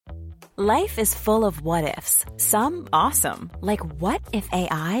Life is full of what-ifs. Some awesome, like what if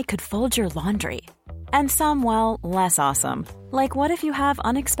AI could fold your laundry? And some, well, less awesome, like what if you have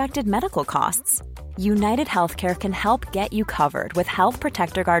unexpected medical costs? United Healthcare can help get you covered with Health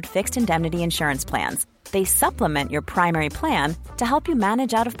Protector Guard fixed indemnity insurance plans. They supplement your primary plan to help you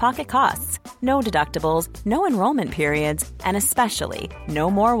manage out-of-pocket costs. No deductibles, no enrollment periods, and especially no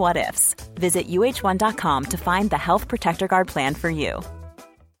more what-ifs. Visit uh1.com to find the Health Protector Guard plan for you.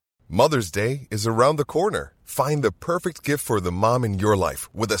 Mother's Day is around the corner. Find the perfect gift for the mom in your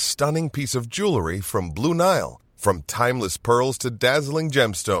life with a stunning piece of jewelry from Blue Nile. From timeless pearls to dazzling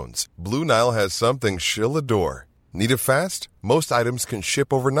gemstones, Blue Nile has something she'll adore. Need it fast? Most items can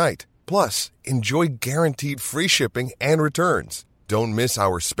ship overnight. Plus, enjoy guaranteed free shipping and returns. Don't miss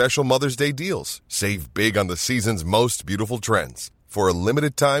our special Mother's Day deals. Save big on the season's most beautiful trends. For a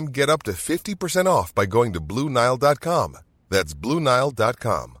limited time, get up to 50% off by going to BlueNile.com. That's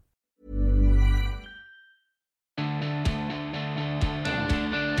BlueNile.com.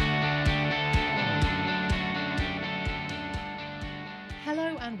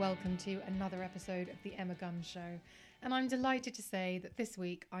 Hello and welcome to another episode of The Emma Gunn Show. And I'm delighted to say that this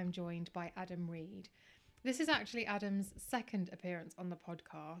week I'm joined by Adam Reed. This is actually Adam's second appearance on the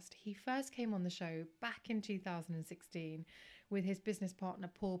podcast. He first came on the show back in 2016 with his business partner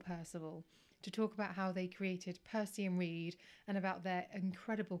Paul Percival to talk about how they created Percy and Reed and about their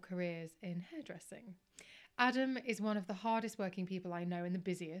incredible careers in hairdressing. Adam is one of the hardest working people I know and the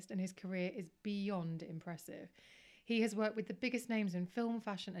busiest, and his career is beyond impressive. He has worked with the biggest names in film,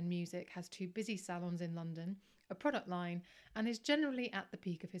 fashion and music, has 2 busy salons in London, a product line, and is generally at the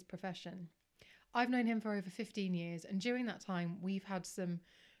peak of his profession. I've known him for over 15 years, and during that time we've had some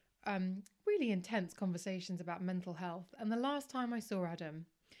really intense conversations about mental health. And the last time I saw Adam,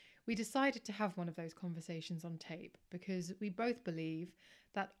 we decided to have one of those conversations on tape because we both believe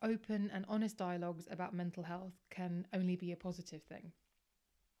that open and honest dialogues about mental health can only be a positive thing.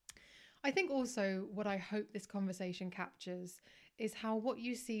 I think also what I hope this conversation captures is how what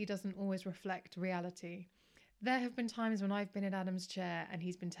you see doesn't always reflect reality. There have been times when I've been in Adam's chair and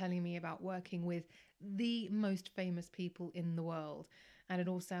he's been telling me about working with the most famous people in the world. And it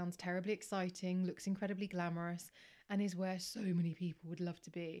all sounds terribly exciting, looks incredibly glamorous, and is where so many people would love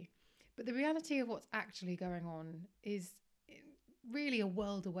to be. But the reality of what's actually going on is really a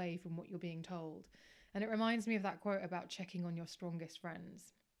world away from what you're being told. And it reminds me of that quote about checking on your strongest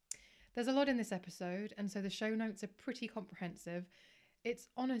friends. There's a lot in this episode, and so the show notes are pretty comprehensive. It's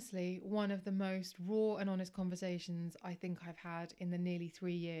honestly one of the most raw and honest conversations I think I've had in the nearly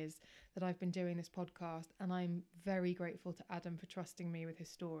 3 years that I've been doing this podcast, and I'm very grateful to Adam for trusting me with his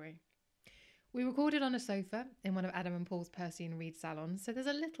story. We recorded on a sofa in one of Adam and Paul's Percy and Reed salons, so there's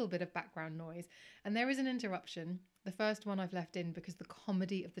a little bit of background noise, and there is an interruption. The first one I've left in because the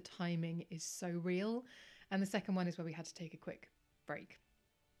comedy of the timing is so real, and the second one is where we had to take a quick break.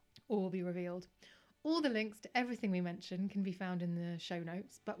 All will be revealed. All the links to everything we mentioned can be found in the show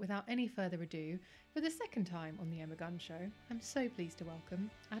notes, but without any further ado, for the second time on The Emma Gunn Show, I'm so pleased to welcome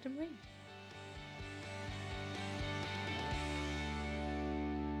Adam Reed.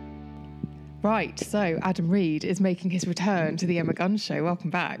 Right, so Adam Reed is making his return to The Emma Gunn Show. Welcome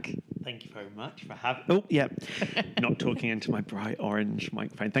back. Thank you very much for having... Oh, yeah. Not talking into my bright orange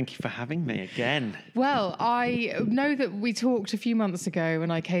microphone. Thank you for having me again. Well, I know that we talked a few months ago when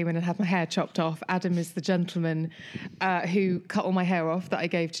I came in and had my hair chopped off. Adam is the gentleman who cut all my hair off that I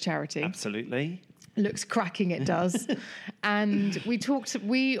gave to charity. Absolutely. Looks cracking, it does. And we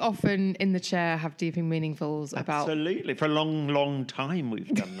often in the chair have deep and meaningfuls about... Absolutely. For a long, long time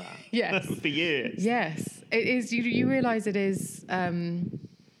we've done that. Yes. For years. Yes. It is. You realise it is...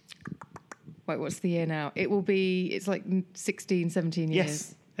 Wait, what's the year now? It's like 16, 17 years.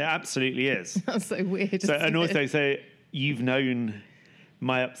 Yes, it absolutely is. That's so weird. So you've known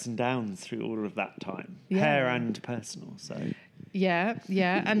my ups and downs through all of that time, hair and personal. So yeah,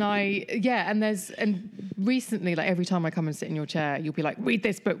 and recently, like every time I come and sit in your chair, you'll be like, read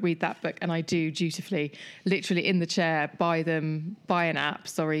this book, read that book, and I do dutifully, literally in the chair, buy an app.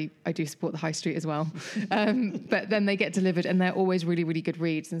 Sorry, I do support the high street as well, but then they get delivered, and they're always really, really good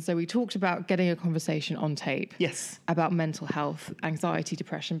reads. And so we talked about getting a conversation on tape, yes, about mental health, anxiety,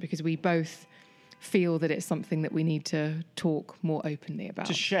 depression, because we both feel that it's something that we need to talk more openly about.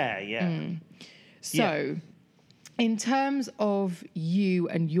 To share, yeah. So, in terms of you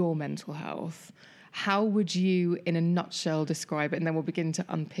and your mental health, how would you, in a nutshell, describe it? And then we'll begin to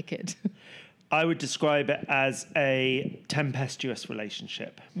unpick it. I would describe it as a tempestuous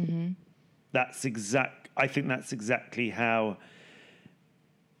relationship. Mm-hmm. I think that's exactly how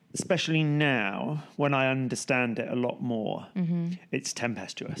especially now when I understand it a lot more, it's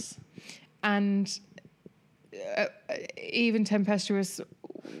tempestuous. And even tempestuous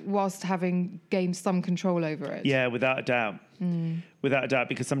whilst having gained some control over it. Yeah, without a doubt. Without a doubt,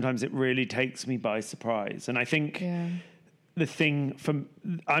 because sometimes it really takes me by surprise. And I think the thing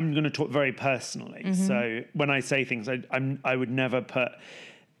I'm going to talk very personally. So when I say things, I would never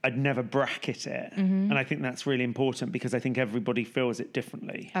I'd never bracket it. And I think that's really important because I think everybody feels it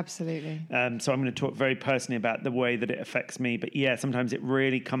differently. Absolutely. So I'm going to talk very personally about the way that it affects me. But yeah, sometimes it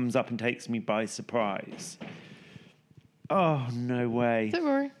really comes up and takes me by surprise. Oh, no way. Don't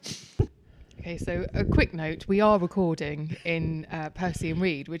worry. Okay, so a quick note. We are recording in Percy and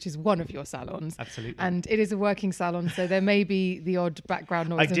Reed, which is one of your salons. Absolutely. And it is a working salon, so there may be the odd background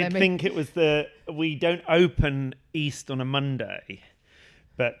noise. I did think it was we don't open East on a Monday,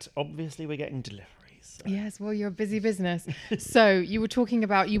 but obviously we're getting deliveries. So. Yes, well, you're a busy business. So you were talking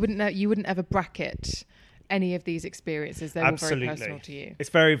about you wouldn't ever bracket any of these experiences. They're Absolutely. all very personal to you. It's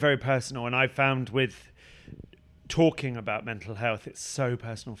very, very personal. And I found with talking about mental health, it's so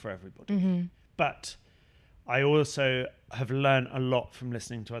personal for everybody. But I also have learned a lot from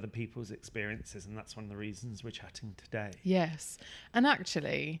listening to other people's experiences, and that's one of the reasons we're chatting today. Yes. And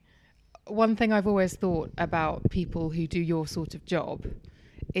actually, one thing I've always thought about people who do your sort of job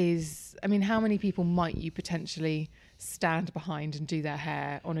is, I mean, how many people might you potentially stand behind and do their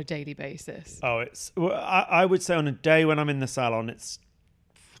hair on a daily basis? Oh, I would say on a day when I'm in the salon, it's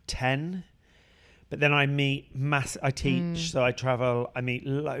 10. But then I meet I teach, so I travel. I meet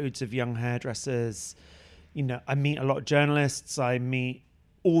loads of young hairdressers. You know, I meet a lot of journalists. I meet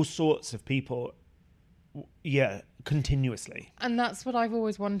all sorts of people. Yeah, continuously. And that's what I've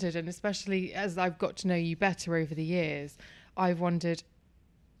always wondered. And especially as I've got to know you better over the years, I've wondered,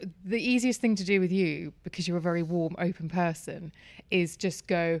 the easiest thing to do with you, because you're a very warm, open person, is just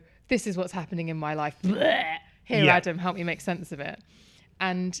go, this is what's happening in my life. Blech. Here, Adam, help me make sense of it.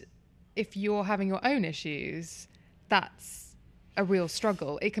 And if you're having your own issues, that's a real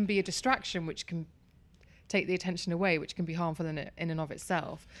struggle. It can be a distraction which can take the attention away, which can be harmful in and of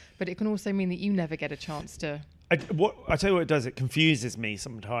itself. But it can also mean that you never get a chance to... I tell you what it does, it confuses me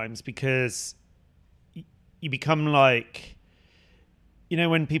sometimes because you become like... You know,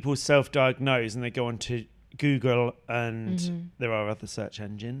 when people self-diagnose and they go onto Google and there are other search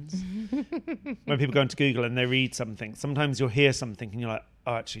engines. When people go onto Google and they read something, sometimes you'll hear something and you're like,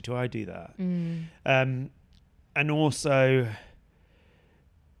 oh, actually, do I do that? And also,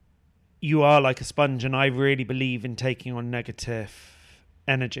 you are like a sponge, and I really believe in taking on negative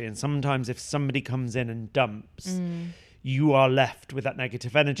energy. And sometimes if somebody comes in and dumps, you are left with that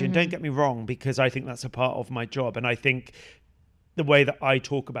negative energy. And don't get me wrong, because I think that's a part of my job. And I think the way that I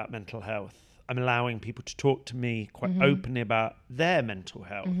talk about mental health, I'm allowing people to talk to me quite openly about their mental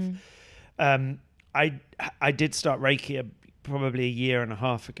health. I did start Reiki probably a year and a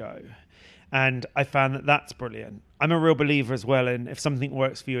half ago, and I found that that's brilliant. I'm a real believer as well in if something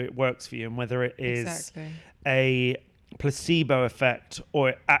works for you, it works for you, and whether it is a placebo effect or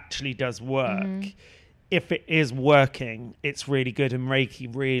it actually does work. If it is working, it's really good, and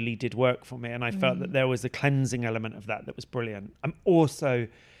Reiki really did work for me, and I felt that there was a cleansing element of that was brilliant. I'm also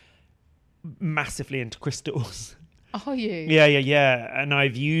massively into crystals. Are you? Yeah. And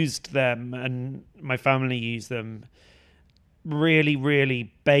I've used them, and my family use them really,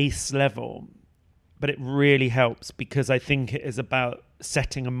 really base level, but it really helps because I think it is about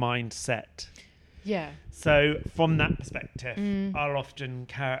setting a mindset. Yeah. So from that perspective, I'll often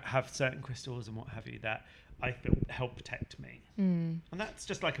have certain crystals and what have you that I feel help protect me. And that's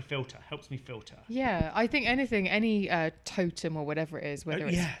just like a filter, helps me filter. Yeah, I think any totem or whatever it is, whether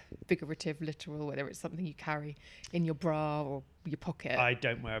it's figurative, literal, whether it's something you carry in your bra or your pocket. I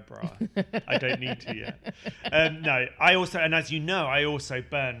don't wear a bra. I don't need to yet. No, I also, and as you know, I also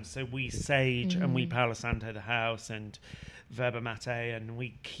burn. So we sage and we Palo Santo the house and Verba Mate, and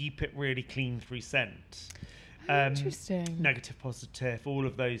we keep it really clean through scent. Interesting. Negative, positive, all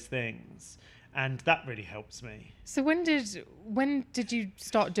of those things. And that really helps me. So when did you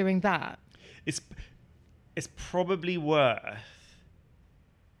start doing that? It's probably worth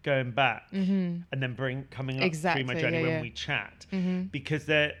going back and then coming up through my journey when we chat, because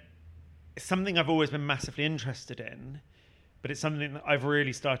it's something I've always been massively interested in, but it's something that I've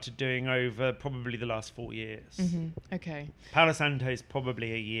really started doing over probably the last 4 years. Okay. Palo Santo is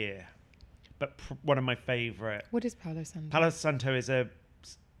probably a year, but one of my favourite. What is Palo Santo? Palo Santo is a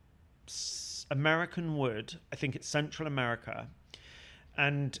American wood. I think it's Central America,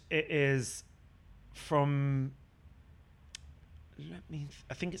 and it is I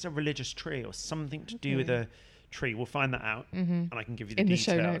think it's a religious tree or something to do with a tree. We'll find that out, and I can give you the in details.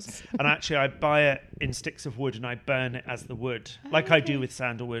 The show notes. And actually, I buy it in sticks of wood and I burn it as the wood, like I do with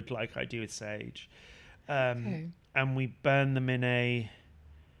sandalwood, like I do with sage. And we burn them in a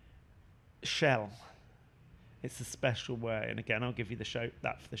shell. It's a special way, and again, I'll give you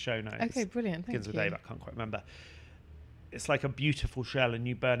that for the show notes. Okay, brilliant. Thank Begins with A, but I can't quite remember. It's like a beautiful shell, and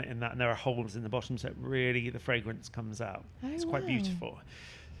you burn it in that, and there are holes in the bottom, so the fragrance comes out. It's quite beautiful.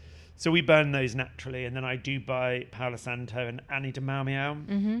 So we burn those naturally, and then I do buy Paola Santo and Annie de Mau,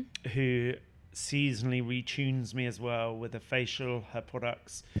 who seasonally retunes me as well with a facial, her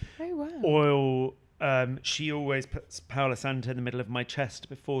products. Oh, wow. Oil. She always puts Paola Santo in the middle of my chest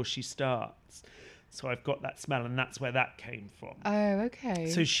before she starts. So I've got that smell, and that's where that came from. Oh, okay.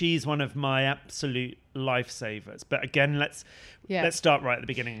 So she's one of my absolute lifesavers. But again, let's start right at the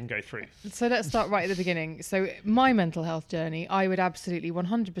beginning and go through. So let's start right at the beginning. So my mental health journey, I would absolutely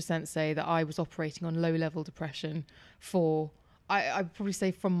 100% say that I was operating on low-level depression I'd probably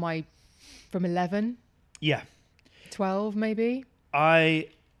say from 11. Yeah. 12, maybe.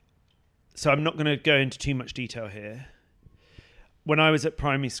 So I'm not going to go into too much detail here. When I was at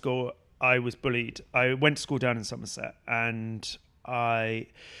primary school, I was bullied. I went to school down in Somerset, and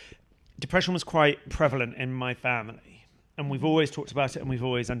depression was quite prevalent in my family. And we've always talked about it, and we've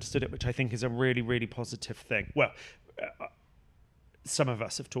always understood it, which I think is a really, really positive thing. Well, some of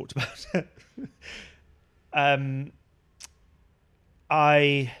us have talked about it.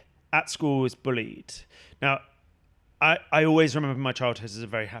 I, at school, was bullied. Now, I always remember my childhood as a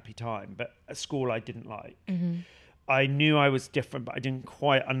very happy time, but at school I didn't like. I knew I was different, but I didn't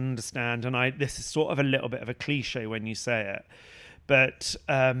quite understand. And this is sort of a little bit of a cliche when you say it. But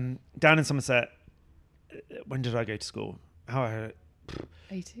down in Somerset, when did I go to school?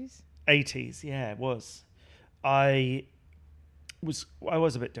 80s? 80s, yeah, it was. I was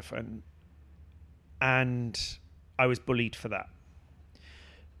a bit different. And I was bullied for that.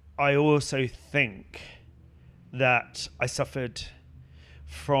 I also think that I suffered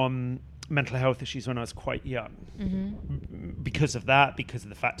from mental health issues when I was quite young. Because of that, because of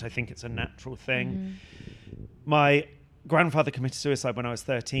the fact I think it's a natural thing. My grandfather committed suicide when I was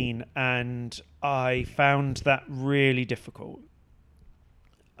 13, and I found that really difficult.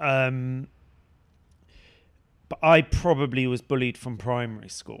 But I probably was bullied from primary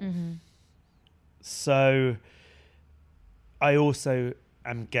school. So I also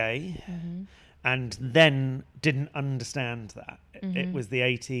am gay, and then didn't understand that. It was the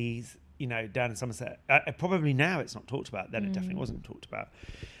 80s, down in Somerset. Probably now it's not talked about. Then it definitely wasn't talked about.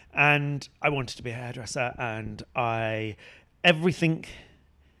 And I wanted to be a hairdresser, and everything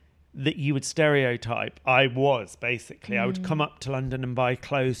that you would stereotype, I was basically. I would come up to London and buy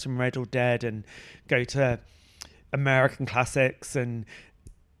clothes from Red or Dead and go to American Classics. And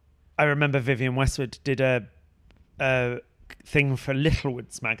I remember Vivienne Westwood did a thing for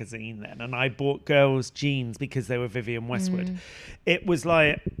Littlewoods magazine then, and I bought girls' jeans because they were Vivienne Westwood. It was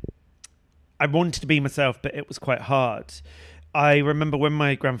like I wanted to be myself, but it was quite hard. I remember when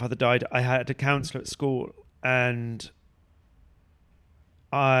my grandfather died, I had a counsellor at school, and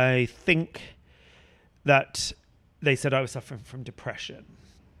I think that they said I was suffering from depression,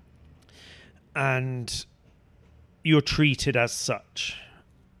 and you're treated as such.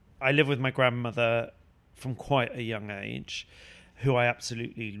 I live with my grandmother from quite a young age, who I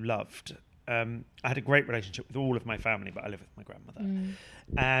absolutely loved. I had a great relationship with all of my family, but I live with my grandmother.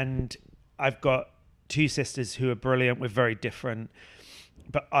 And I've got two sisters who are brilliant. We're very different.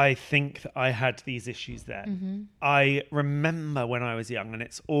 But I think that I had these issues then. I remember when I was young, and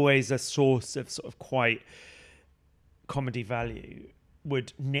it's always a source of sort of quite comedy value,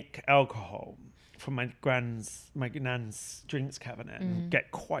 would nick alcohol from my nan's drinks cabinet and get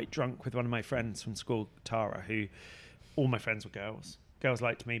quite drunk with one of my friends from school, Tara, who all my friends were girls. Girls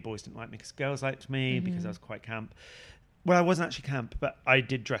liked me, boys didn't like me because girls liked me because I was quite camp. Well, I wasn't actually camp, but I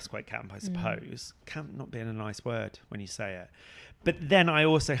did dress quite camp, I suppose. Camp not being a nice word when you say it. But then I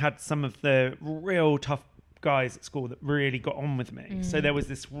also had some of the real tough guys at school that really got on with me. So there was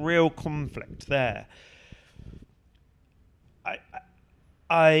this real conflict there.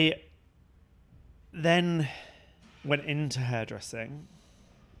 I then went into hairdressing,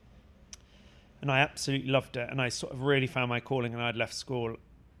 and I absolutely loved it, and I sort of really found my calling, and I'd left school.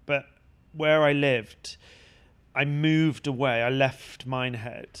 But where I lived, I moved away. I left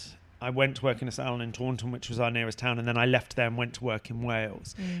Minehead. I went to work in a salon in Taunton, which was our nearest town, and then I left there and went to work in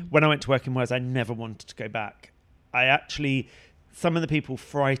Wales. When I went to work in Wales, I never wanted to go back. Some of the people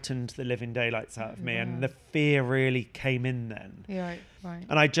frightened the living daylights out of me, and the fear really came in then. Yeah, right.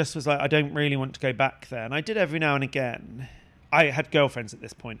 And I just was like, I don't really want to go back there. And I did every now and again. I had girlfriends at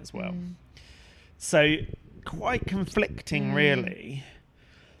this point as well. So quite conflicting, really.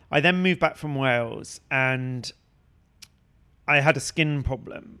 I then moved back from Wales and I had a skin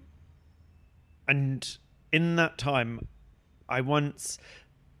problem. And in that time,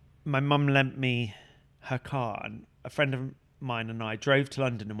 my mum lent me her car, and a friend of mine and I drove to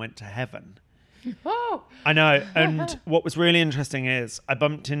London and went to Heaven. Oh, I know. And what was really interesting is I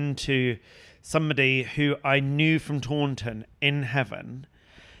bumped into somebody who I knew from Taunton in Heaven,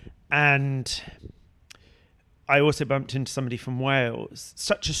 and I also bumped into somebody from Wales.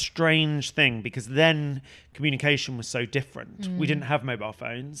 Such a strange thing, because then communication was so different. We didn't have mobile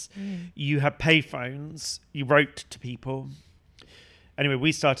phones. You had pay phones. You wrote to people. Anyway,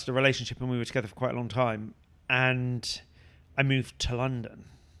 we started a relationship and we were together for quite a long time. And I moved to London.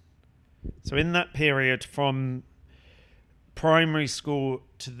 So in that period from primary school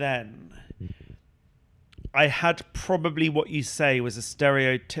to then, I had probably what you say was a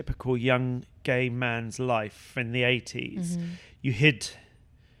stereotypical young gay man's life in the 80s. You hid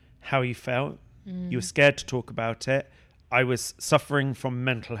how you felt. You were scared to talk about it. I was suffering from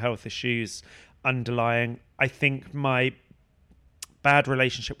mental health issues underlying. I think my bad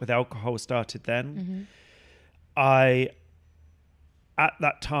relationship with alcohol started then. I, at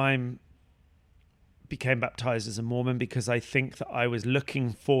that time, became baptized as a Mormon because I think that I was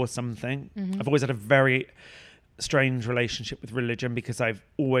looking for something. I've always had a very strange relationship with religion because I've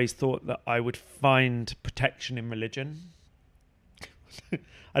always thought that I would find protection in religion.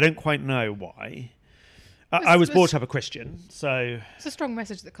 I don't quite know why. I was brought up a Christian, so... It's a strong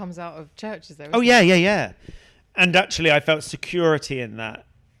message that comes out of churches, though. Oh, yeah. And actually, I felt security in that.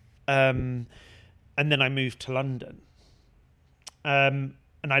 And then I moved to London. And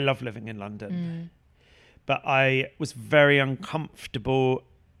I love living in London. But I was very uncomfortable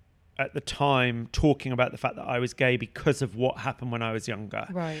at the time talking about the fact that I was gay because of what happened when I was younger.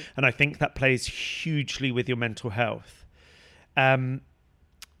 Right. And I think that plays hugely with your mental health.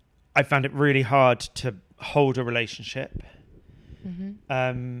 I found it really hard to hold a relationship.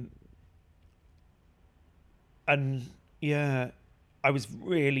 And yeah, I was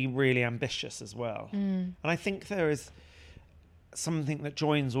really, really ambitious as well. And I think there is something that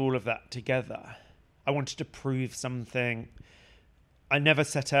joins all of that together. I wanted to prove something. I never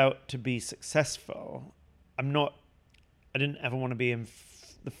set out to be successful. I didn't ever want to be in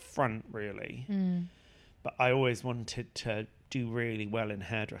the front, really. But I always wanted to do really well in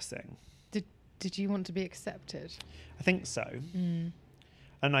hairdressing. Did you want to be accepted? I think so. And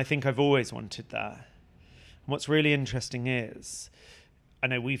I think I've always wanted that. And what's really interesting is, I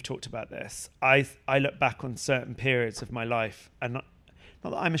know we've talked about this, I look back on certain periods of my life, and not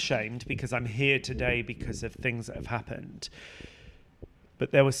that I'm ashamed, because I'm here today because of things that have happened,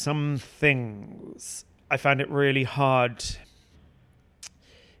 but there were some things I found it really hard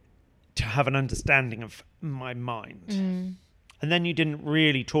to have an understanding of my mind. And then you didn't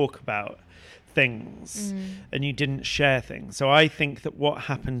really talk about things and you didn't share things. So I think that what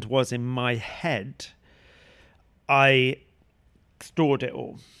happened was, in my head, I stored it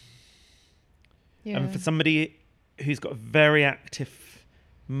all. And for somebody who's got a very active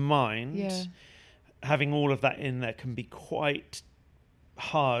mind, having all of that in there can be quite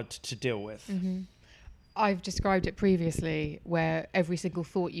hard to deal with. I've described it previously, where every single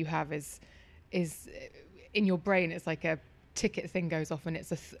thought you have is in your brain. It's like a ticket thing goes off, and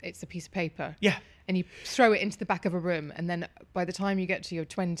it's a piece of paper. Yeah. And you throw it into the back of a room, and then by the time you get to your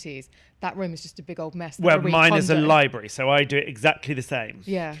 20s, that room is just a big old mess. Well, mine is a library, so I do it exactly the same.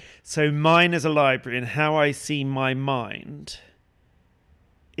 Yeah. So mine is a library, and how I see my mind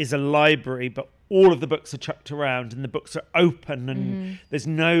is a library, but all of the books are chucked around and the books are open, and there's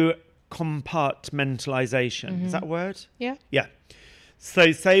no compartmentalization. Is that a word? Yeah. Yeah.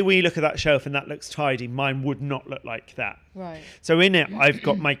 So say we look at that shelf and that looks tidy, mine would not look like that. Right. So in it, I've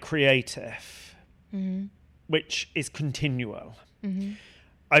got my creative, which is continual.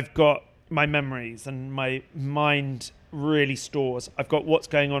 I've got my memories, and my mind really stores. I've got what's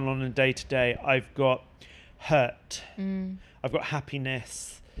going on a day-to-day. I've got hurt. I've got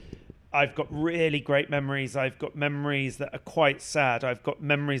happiness. I've got really great memories. I've got memories that are quite sad. I've got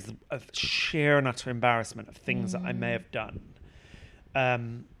memories of sheer and utter embarrassment of things that I may have done.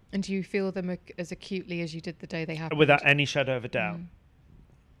 And do you feel them as acutely as you did the day they happened? Without any shadow of a doubt.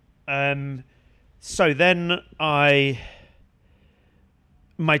 So then my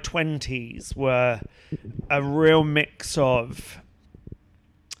 20s were a real mix of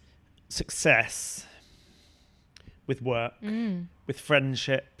success with work, with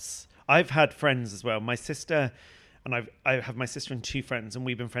friendships. I've had friends as well. My sister, and I have my sister and two friends, and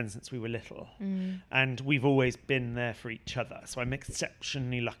we've been friends since we were little. And we've always been there for each other. So I'm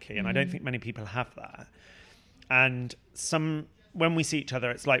exceptionally lucky, and I don't think many people have that. And when we see each other,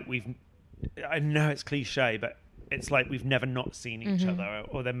 it's like I know it's cliche, but it's like we've never not seen each other,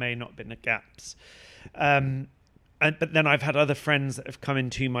 or there may not have been gaps. But then I've had other friends that have come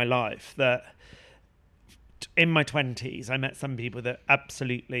into my life that in my 20s, I met some people that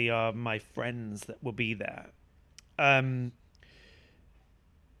absolutely are my friends that will be there. And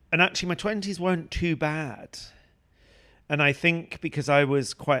actually my 20s weren't too bad. And I think because I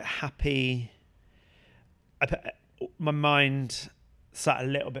was quite happy, my mind sat a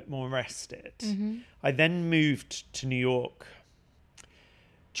little bit more rested. I then moved to New York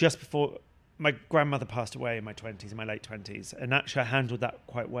just before my grandmother passed away in my 20s, in my late 20s, and actually I handled that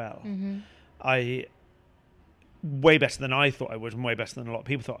quite well. Way better than I thought I would, and way better than a lot of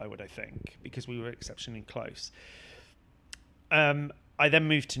people thought I would, I think, because we were exceptionally close. I then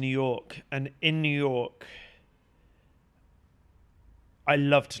moved to New York, and in New York, I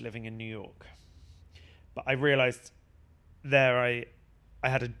loved living in New York, but I realised there I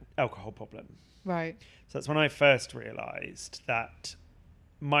had an alcohol problem. Right. So that's when I first realised that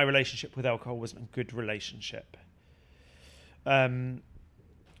my relationship with alcohol wasn't a good relationship. And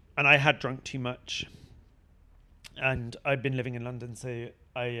I had drunk too much. And I'd been living in London, so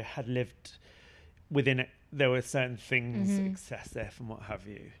I had lived within it. There were certain things, excessive and what have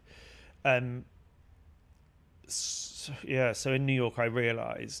you. So in New York, I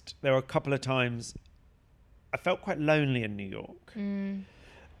realised there were a couple of times I felt quite lonely in New York. And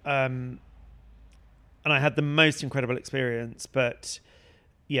I had the most incredible experience, but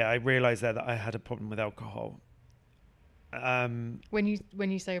yeah, I realised there that I had a problem with alcohol. When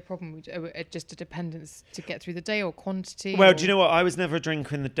you say a problem, just a dependence to get through the day, or quantity? Well, do you know what? I was never a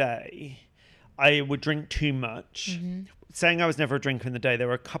drinker in the day. I would drink too much. Saying I was never a drinker in the day, there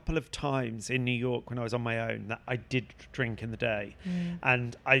were a couple of times in New York when I was on my own that I did drink in the day.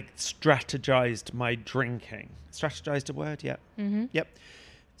 And I strategized my drinking. Strategized a word? Yeah. Yep.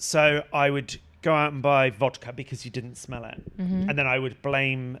 So I would go out and buy vodka because you didn't smell it. And then I would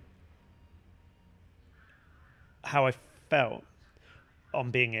blame how I felt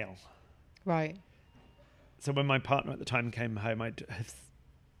on being ill. Right. So when my partner at the time came home, I'd have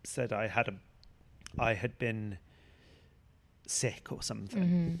said I had been sick or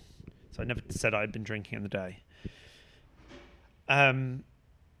something. So I never said I'd been drinking in the day.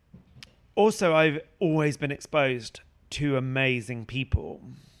 Also, I've always been exposed to amazing people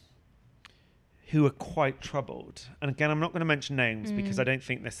who are quite troubled. And again, I'm not going to mention names because I don't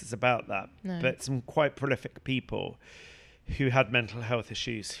think this is about that. No. But some quite prolific people who had mental health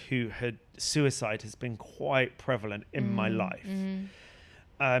issues, who had suicide has been quite prevalent in my life.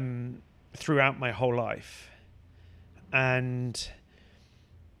 Throughout my whole life. And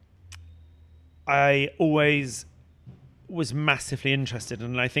I always was massively interested,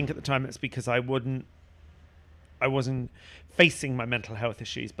 and I think at the time it's because I wasn't facing my mental health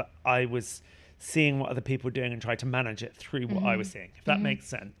issues, but I was seeing what other people were doing and trying to manage it through what I was seeing, if that makes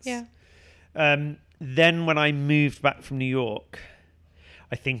sense. Yeah. Then when I moved back from New York,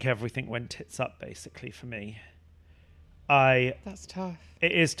 I think everything went tits up basically for me. That's tough.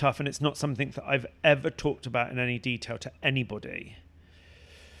 It is tough, and it's not something that I've ever talked about in any detail to anybody.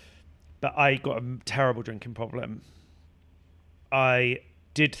 But I got a terrible drinking problem. I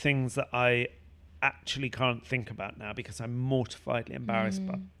did things that I actually can't think about now because I'm mortifiedly embarrassed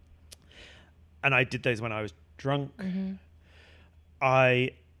by. And I did those when I was drunk.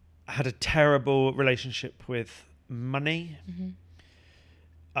 I had a terrible relationship with money.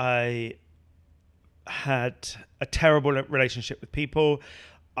 I had a terrible relationship with people.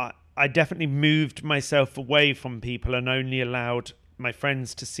 I definitely moved myself away from people and only allowed my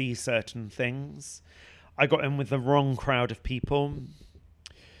friends to see certain things. I got in with the wrong crowd of people.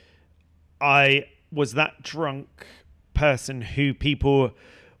 I was that drunk person who people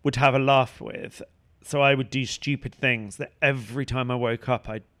would have a laugh with. So I would do stupid things that every time I woke up,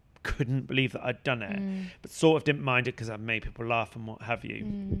 I couldn't believe that I'd done it, but sort of didn't mind it because I made people laugh and what have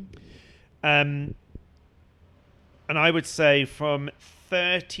you. And I would say from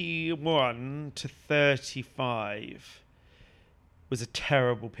 31 to 35 was a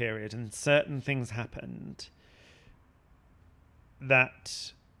terrible period, and certain things happened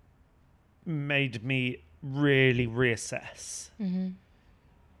that made me really reassess.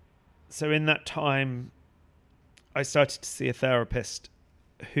 So in that time, I started to see a therapist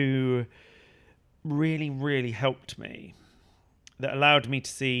who really, really helped me, that allowed me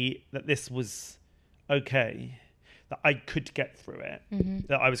to see that this was okay, that I could get through it,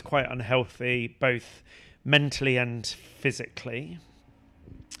 that I was quite unhealthy, both mentally and physically,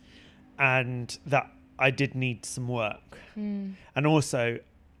 and that I did need some work. And also,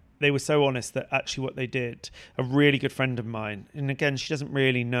 they were so honest that actually what they did, a really good friend of mine, and again, she doesn't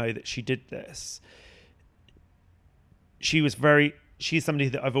really know that she did this. She's somebody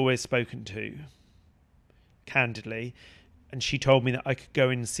that I've always spoken to candidly, and she told me that I could go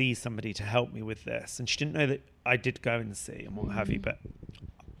and see somebody to help me with this, and she didn't know that I did go and see and what have you, but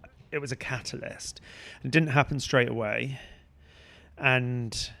it was a catalyst. It didn't happen straight away,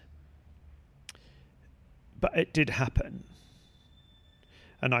 but it did happen,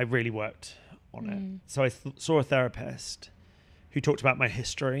 and I really worked on it. So I saw a therapist who talked about my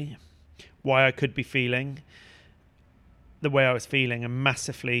history, why I could be feeling the way I was feeling, and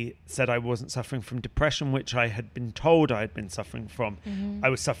massively said I wasn't suffering from depression, which I had been told I had been suffering from. I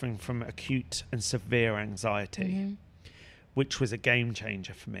was suffering from acute and severe anxiety, which was a game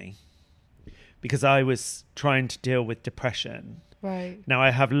changer for me, because I was trying to deal with depression. Right. Now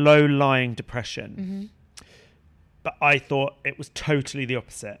I have low-lying depression, but I thought it was totally the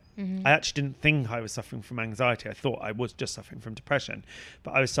opposite. I actually didn't think I was suffering from anxiety. I thought I was just suffering from depression,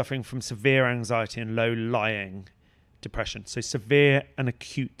 but I was suffering from severe anxiety and low-lying depression. So severe and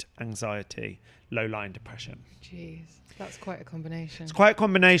acute anxiety, low-lying depression. Jeez, that's quite a combination. It's quite a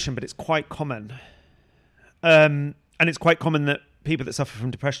combination, but it's quite common. And it's quite common that people that suffer from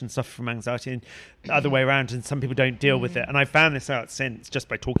depression suffer from anxiety, and the other way around, and some people don't deal with it. And I found this out since, just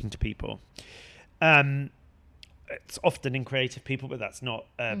by talking to people. It's often in creative people, but that's not,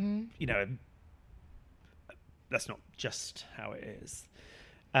 that's not just how it is.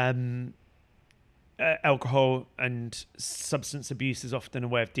 Alcohol and substance abuse is often a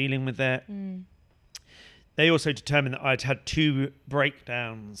way of dealing with it. They also determined that I'd had 2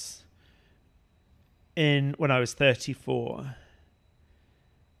 breakdowns when I was 34,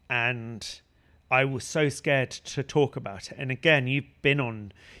 and I was so scared to talk about it. And again, you've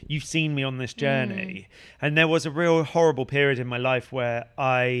seen me on this journey, and there was a real horrible period in my life where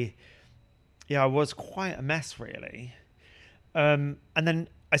I was quite a mess, really. And then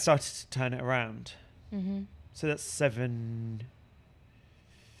I started to turn it around. So that's 7.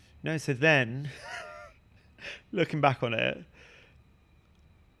 No, so then, looking back on it,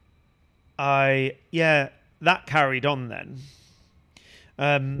 that carried on then.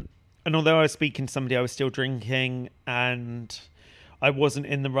 And although I was speaking to somebody, I was still drinking, and I wasn't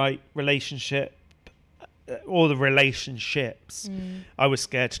in the right relationship or the relationships. I was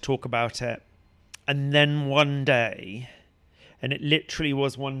scared to talk about it. And then one day, and it literally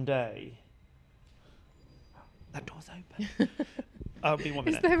was one day, that door's open. I'll be 1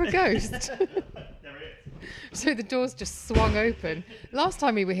 minute. Is there a ghost? There is. So the door's just swung open. Last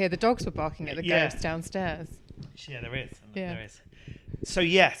time we were here, the dogs were barking at the ghost downstairs. Yeah, there is. Yeah. There is. So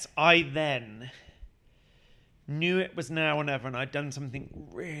yes, I then knew it was now or never, and I'd done something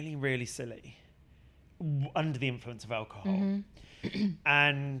really, really silly under the influence of alcohol.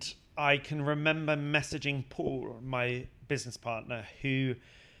 And I can remember messaging Paul, my business partner, who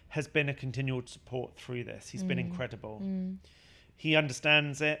has been a continual support through this. He's been incredible. He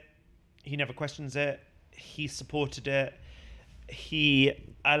understands it. He never questions it. He supported it. He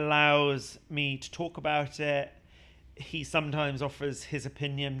allows me to talk about it. He sometimes offers his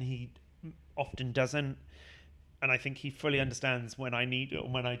opinion. He often doesn't. And I think he fully understands when I need it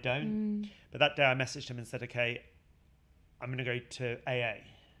and when I don't. But that day I messaged him and said, okay, I'm going to go to AA.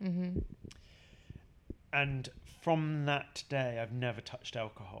 And from that day, I've never touched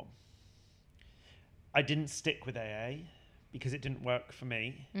alcohol. I didn't stick with AA because it didn't work for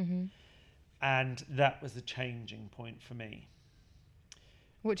me. And that was the changing point for me.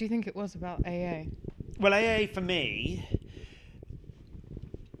 What do you think it was about AA? Well, AA for me,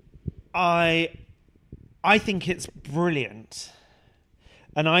 I think it's brilliant.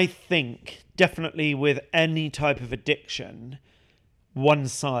 And I think definitely with any type of addiction, one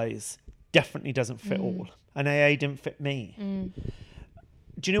size definitely doesn't fit all. And AA didn't fit me.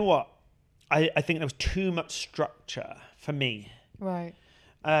 Do you know what? I think there was too much structure for me. Right.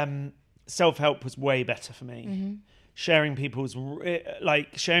 Self-help was way better for me. Sharing people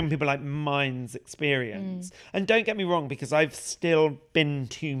like mine's experience. And don't get me wrong, because I've still been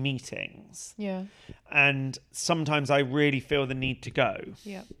to meetings. Yeah. And sometimes I really feel the need to go.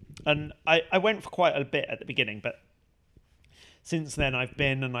 Yeah. And I went for quite a bit at the beginning, but since then I've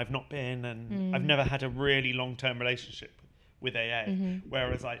been and I've not been, and I've never had a really long-term relationship with AA,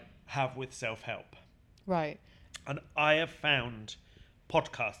 whereas I have with self-help. Right. And I have found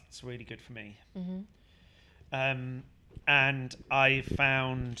podcasts really good for me. And I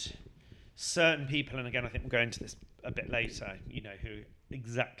found certain people, and again, I think we'll go into this a bit later, you know, who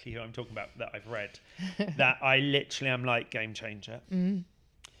I'm talking about, that I've read, that I literally am like game changer.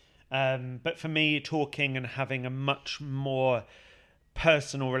 But for me, talking and having a much more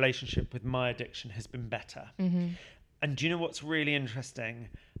personal relationship with my addiction has been better. Mm-hmm. And do you know what's really interesting?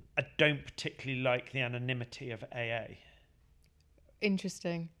 I don't particularly like the anonymity of AA.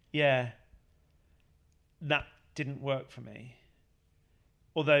 Interesting. Yeah. That didn't work for me.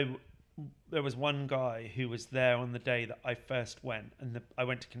 Although there was one guy who was there on the day that I first went, and I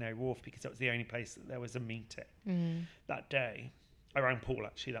went to Canary Wharf because that was the only place that there was a meeting that day. I rang Paul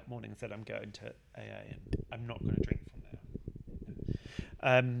actually that morning and said, I'm going to AA and I'm not going to drink from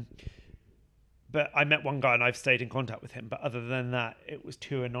there. But I met one guy and I've stayed in contact with him. But other than that, it was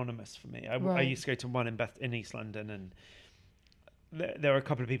too anonymous for me. I used to go to one in East London, and there were a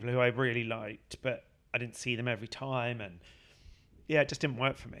couple of people who I really liked, but I didn't see them every time. And yeah, it just didn't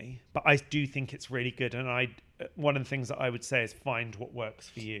work for me. But I do think it's really good. And one of the things that I would say is find what works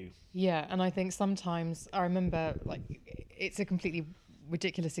for you. Yeah. And I think sometimes I remember, like, it's a completely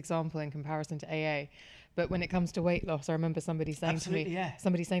ridiculous example in comparison to AA. But when it comes to weight loss, I remember somebody saying to me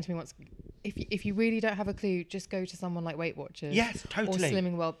once, if you really don't have a clue, just go to someone like Weight Watchers, yes, totally, or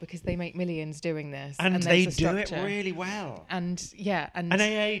Slimming World, because they make millions doing this, and they do it really well. And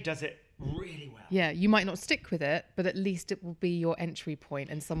AA does it really well. Yeah, you might not stick with it, but at least it will be your entry point,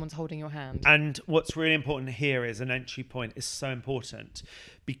 and someone's holding your hand. And what's really important here is an entry point is so important,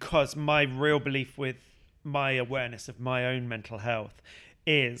 because my real belief with my awareness of my own mental health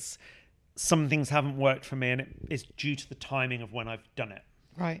is some things haven't worked for me, and it is due to the timing of when I've done it.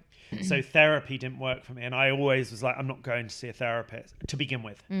 Right. So therapy didn't work for me, and I always was like, I'm not going to see a therapist to begin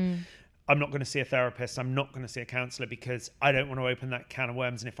with. I'm not going to see a therapist. I'm not going to see a counsellor, because I don't want to open that can of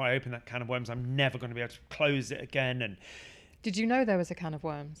worms. And if I open that can of worms, I'm never going to be able to close it again. And did you know there was a can of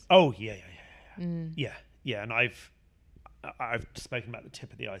worms? Oh, yeah. Yeah. And I've spoken about the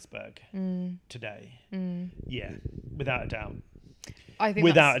tip of the iceberg today. Yeah, without a doubt. I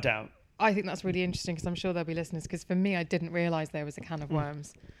think that's really interesting, because I'm sure there'll be listeners, because for me, I didn't realise there was a can of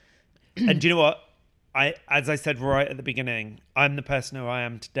worms. And do you know what? As I said right at the beginning, I'm the person who I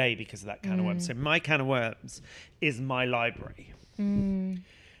am today because of that can of worms. So my can of worms is my library.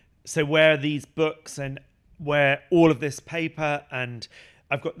 So where these books and where all of this paper, and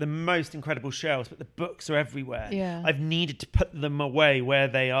I've got the most incredible shelves, but the books are everywhere. Yeah. I've needed to put them away where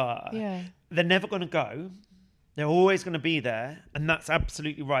they are. Yeah. They're never going to go. They're always going to be there. And that's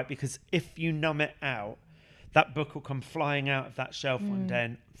absolutely right, because if you numb it out, that book will come flying out of that shelf one day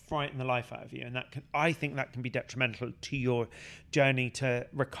and frighten the life out of you. And I think that can be detrimental to your journey to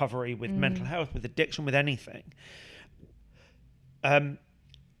recovery with mental health, with addiction, with anything. And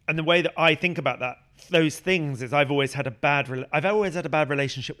the way that I think about those things is I've always had a bad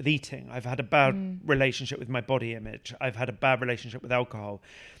relationship with eating. I've had a bad relationship with my body image. I've had a bad relationship with alcohol.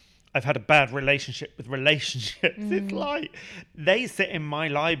 I've had a bad relationship with relationships. It's like they sit in my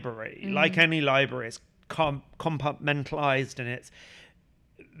library, like any library. It's compartmentalized, and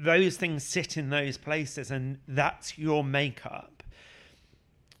those things sit in those places, and that's your makeup.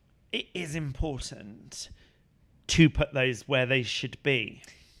 It is important to put those where they should be.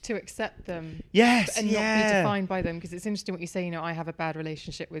 To accept them. Yes, and not be defined by them, because it's interesting what you say, I have a bad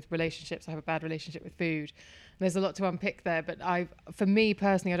relationship with relationships, I have a bad relationship with food. There's a lot to unpick there, but for me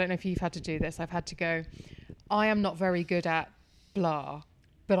personally, I don't know if you've had to do this, I've had to go, I am not very good at blah,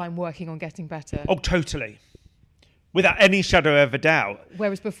 but I'm working on getting better. Oh, totally. Without any shadow of a doubt.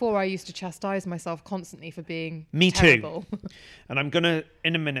 Whereas before I used to chastise myself constantly for being Me terrible. Too. And I'm going to,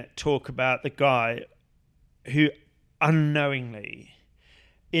 in a minute, talk about the guy who unknowingly,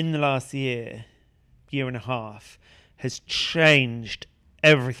 in the last year and a half, has changed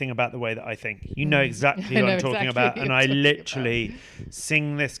everything about the way that I think. You know exactly who I'm talking about. And I literally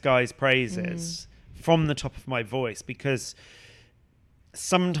sing this guy's praises from the top of my voice, because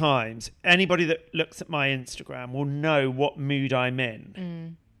sometimes anybody that looks at my Instagram will know what mood I'm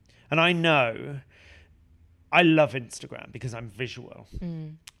in. And I know I love Instagram because I'm visual.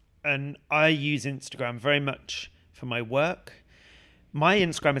 And I use Instagram very much for my work. My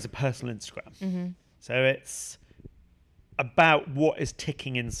Instagram is a personal Instagram. So it's about what is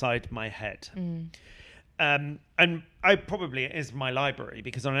ticking inside my head. And it is my library,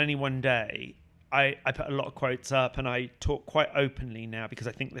 because on any one day, I put a lot of quotes up, and I talk quite openly now because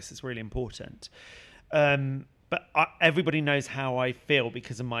I think this is really important. But everybody knows how I feel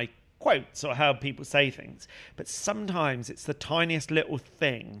because of my quotes or how people say things. But sometimes it's the tiniest little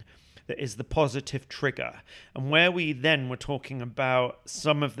thing that is the positive trigger. And where we then were talking about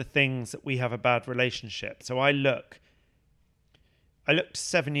some of the things that we have a bad relationship. So I looked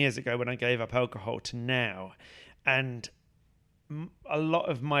 7 years ago when I gave up alcohol to now, and a lot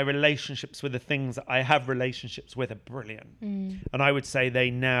of my relationships with the things that I have relationships with are brilliant. And I would say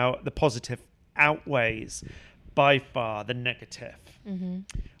the positive outweighs by far the negative.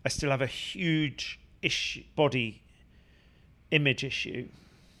 I still have a huge body image issue.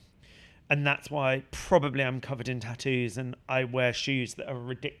 And that's why probably I'm covered in tattoos and I wear shoes that are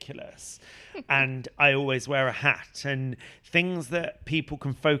ridiculous. And I always wear a hat and things that people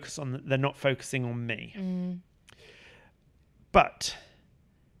can focus on, that they're not focusing on me. But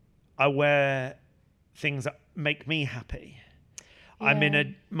I wear things that make me happy. Yeah.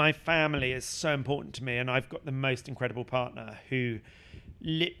 My family is so important to me, and I've got the most incredible partner who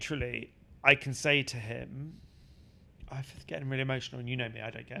literally I can say to him, I'm getting really emotional, and you know me, I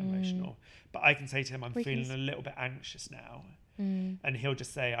don't get emotional, but I can say to him, I'm feeling a little bit anxious now. And he'll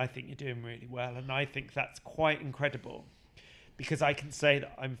just say, I think you're doing really well. And I think that's quite incredible, because I can say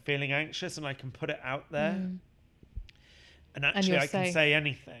that I'm feeling anxious and I can put it out there. And actually I can say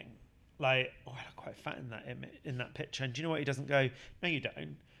anything. Like, oh, I look quite fat in that picture. And do you know what? He doesn't go, no, you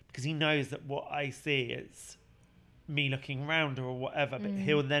don't. Because he knows that what I see is me looking rounder or whatever. But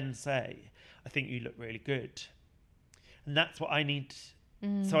he'll then say, I think you look really good. And that's what I need.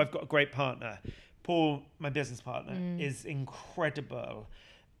 So I've got a great partner. Paul, my business partner, is incredible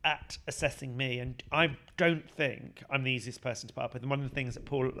at assessing me. And I don't think I'm the easiest person to put up with. And one of the things that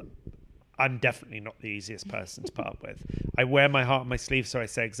Paul... I'm definitely not the easiest person to put up with. I wear my heart on my sleeve, so I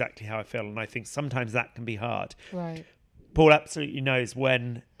say exactly how I feel. And I think sometimes that can be hard. Right. Paul absolutely knows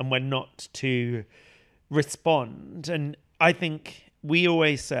when and when not to respond. And I think we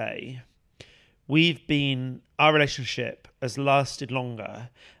always say our relationship has lasted longer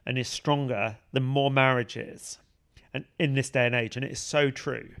and is stronger than more marriages, and in this day and age. And it is so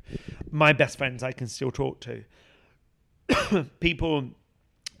true. My best friends I can still talk to. People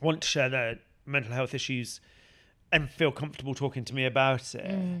want to share their mental health issues and feel comfortable talking to me about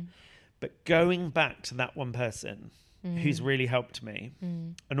it. But going back to that one person who's really helped me,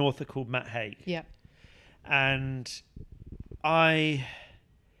 an author called Matt Haig. Yeah. And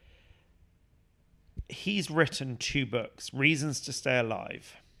he's written 2 books, Reasons to Stay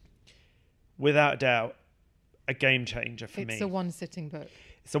Alive. Without doubt, a game changer for me. It's a one-sitting book.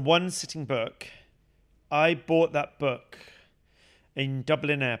 It's a one-sitting book. I bought that book in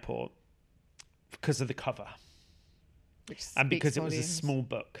Dublin Airport because of the cover. And because it was a small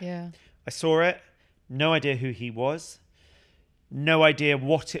book. Yeah. I saw it, no idea who he was, no idea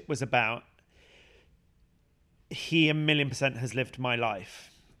what it was about. He 1,000,000% has lived my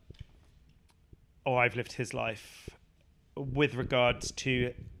life, or I've lived his life, with regards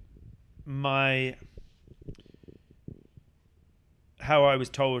to how I was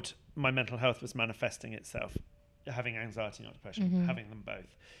told my mental health was manifesting itself. Having anxiety, not depression, having them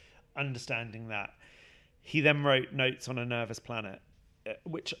both, understanding that. He then wrote Notes on a Nervous Planet,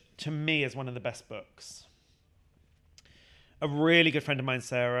 which to me is one of the best books. A really good friend of mine,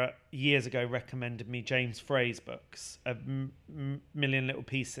 Sarah, years ago recommended me James Frey's books, A Million Little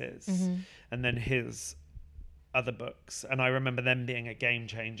Pieces, and then his other books. And I remember them being a game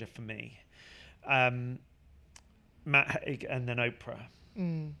changer for me. Matt Haig and then Oprah.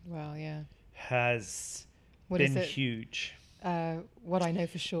 Well, yeah. Has... been huge. What I Know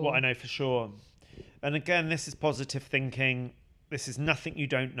for Sure. What I Know for Sure. And again, this is positive thinking. This is nothing you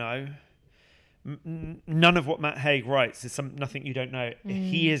don't know. None of what Matt Haig writes is nothing you don't know.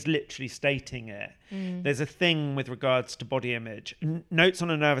 He is literally stating it. There's a thing with regards to body image. Notes on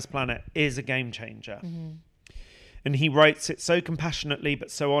a Nervous Planet is a game changer. And he writes it so compassionately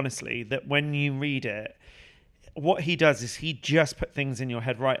but so honestly that when you read it, what he does is he just put things in your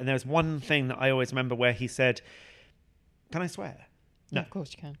head right. And there's one thing that I always remember where he said, can I swear? No. Of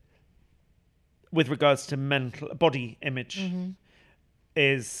course you can. With regards to body image,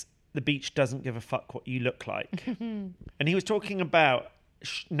 is the beach doesn't give a fuck what you look like. And he was talking about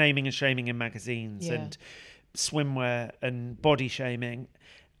naming and shaming in magazines and swimwear and body shaming.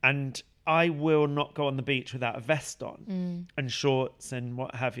 And I will not go on the beach without a vest on and shorts and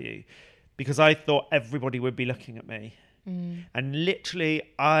what have you. Because I thought everybody would be looking at me. And literally,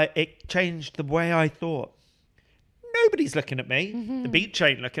 it changed the way I thought. Nobody's looking at me. The beach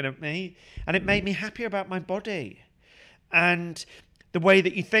ain't looking at me. And it made me happier about my body. And the way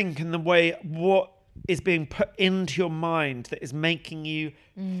that you think and the way what is being put into your mind that is making you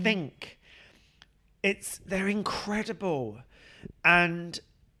think. They're incredible. And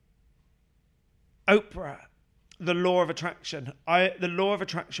Oprah... The law of attraction. The law of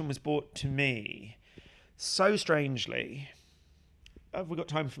attraction was brought to me so strangely. Have we got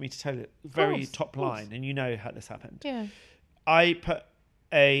time for me to tell it? Very top line, and you know how this happened. Yeah. I put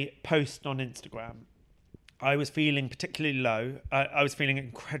a post on Instagram. I was feeling particularly low. I was feeling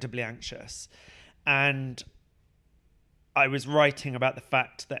incredibly anxious. And I was writing about the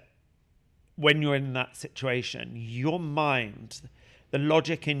fact that when you're in that situation, your mind, the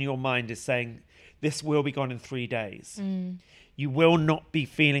logic in your mind is saying, this will be gone in 3 days. You will not be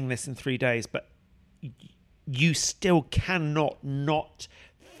feeling this in 3 days, but you still cannot not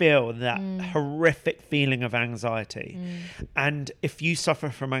feel that horrific feeling of anxiety. And if you suffer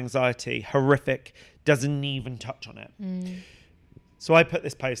from anxiety, horrific doesn't even touch on it. So I put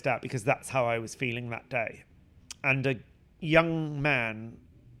this post out because that's how I was feeling that day. And a young man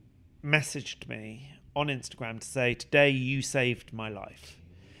messaged me on Instagram to say, today you saved my life.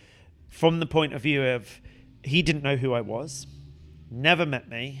 From the point of view of, he didn't know who I was, never met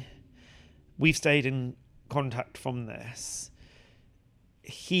me. We've stayed in contact from this.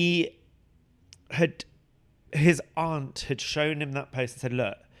 His aunt had shown him that post and said,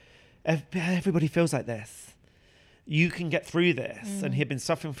 look, everybody feels like this. You can get through this. And he had been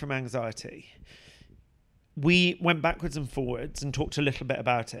suffering from anxiety. We went backwards and forwards and talked a little bit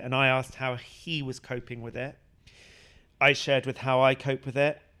about it. And I asked how he was coping with it. I shared with how I cope with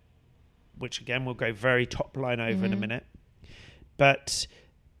it, which again, we'll go very top line over in a minute. But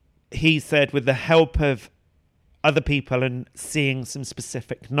he said with the help of other people and seeing some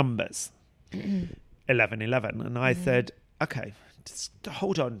specific numbers, 1111. And I said, okay, just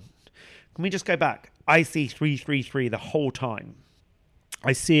hold on. Can we just go back? I see 333 the whole time.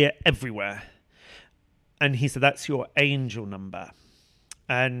 I see it everywhere. And he said, that's your angel number.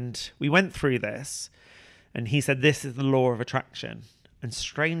 And we went through this and he said, this is the law of attraction. And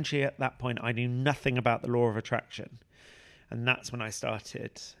strangely at that point, I knew nothing about the law of attraction. And that's when I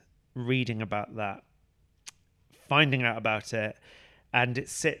started reading about that, finding out about it. And it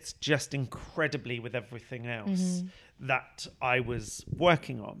sits just incredibly with everything else that I was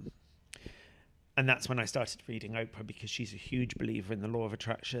working on. And that's when I started reading Oprah, because she's a huge believer in the law of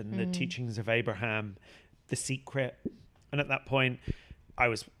attraction, the teachings of Abraham, The Secret. And at that point, I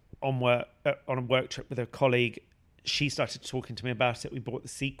was on a work trip with a colleague. She started talking to me about it. We bought The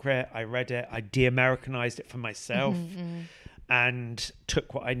Secret. I read it. I de-Americanized it for myself and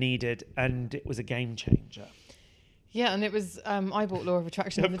took what I needed. And it was a game changer. Yeah, and it was, I bought Law of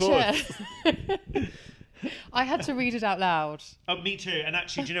Attraction in the chair. I had to read it out loud. Oh, me too. And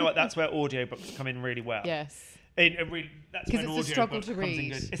actually, do you know what? That's where audiobooks come in really well. Yes. That's when it's a struggle to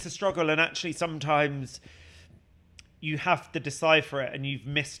read. It's a struggle, and actually sometimes you have to decipher it, and you've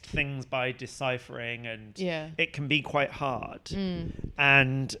missed things by deciphering, and it can be quite hard.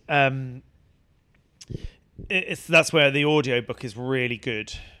 And that's where the audiobook is really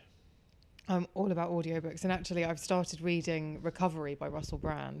good. I'm all about audiobooks, and actually I've started reading Recovery by Russell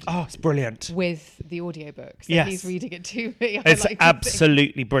Brand. Oh, it's brilliant. With the audiobook. So yes. He's reading it to me. It's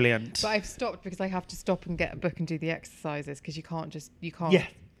absolutely brilliant. But I've stopped because I have to stop and get a book and do the exercises, because you can't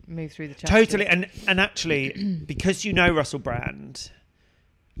move through the chapters. Totally. And actually, because you know Russell Brand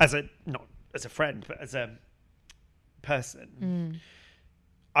not as a friend, but as a person,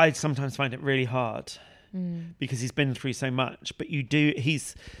 I sometimes find it really hard because he's been through so much. But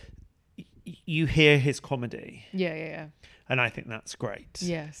you hear his comedy. Yeah. And I think that's great.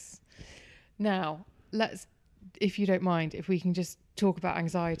 Yes. Now, if you don't mind, if we can just talk about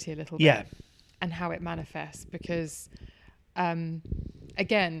anxiety a little bit and how it manifests, because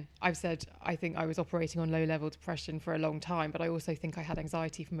again, I've said I think I was operating on low-level depression for a long time, but I also think I had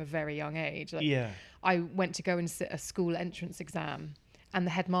anxiety from a very young age. I went to go and sit a school entrance exam, and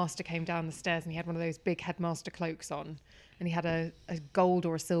the headmaster came down the stairs, and he had one of those big headmaster cloaks on, and he had a gold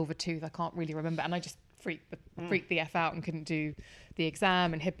or a silver tooth, I can't really remember, and I just freaked the F out and couldn't do the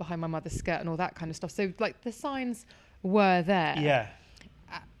exam and hid behind my mother's skirt and all that kind of stuff. So like the signs were there. Yeah.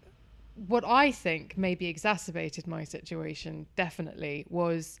 What I think maybe exacerbated my situation definitely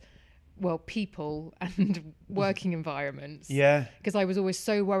was, people and working environments. Yeah. Because I was always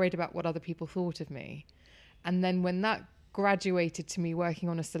so worried about what other people thought of me. And then when that graduated to me working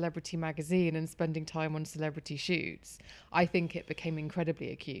on a celebrity magazine and spending time on celebrity shoots, I think it became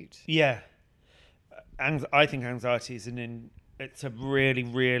incredibly acute. Yeah. I think anxiety it's a really,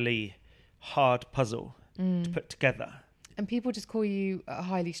 really hard puzzle to put together. And people just call you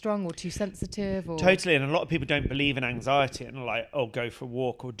highly strung or too sensitive. Or Totally. And a lot of people don't believe in anxiety and are like, oh, go for a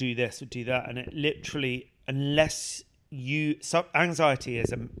walk or do this or do that. And it literally, anxiety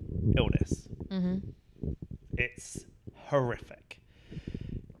is an illness. It's horrific.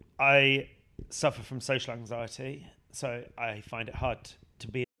 I suffer from social anxiety, so I find it hard to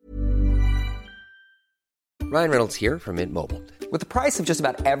be. Ryan Reynolds here from Mint Mobile. With the price of just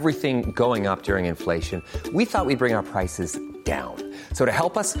about everything going up during inflation, we thought we'd bring our prices down. So to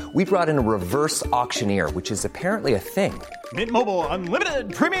help us, we brought in a reverse auctioneer, which is apparently a thing. Mint Mobile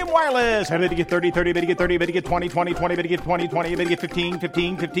Unlimited Premium Wireless. How to get 30, 30, bit to get 30, bit to get 20, 20, 20, bit to get 20, 20, bit to get 15,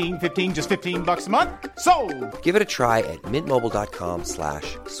 15, 15, 15, just $15 a month? Sold! Give it a try at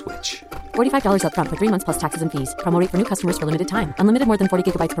mintmobile.com/switch. $45 up front for 3 months plus taxes and fees. Promo rate for new customers for limited time. Unlimited more than 40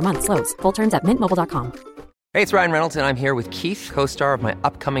 gigabytes per month. Slows full terms at mintmobile.com. Hey, it's Ryan Reynolds, and I'm here with Keith, co-star of my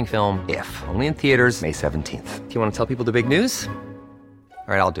upcoming film, If, only in theaters May 17th. Do you want to tell people the big news?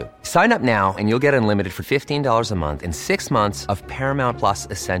 All right, I'll do it. Sign up now and you'll get unlimited for $15 a month and 6 months of Paramount Plus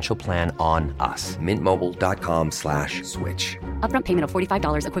Essential Plan on us. mintmobile.com/switch. Upfront payment of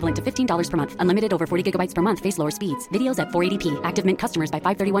 $45 equivalent to $15 per month. Unlimited over 40 gigabytes per month. Face lower speeds. Videos at 480p. Active Mint customers by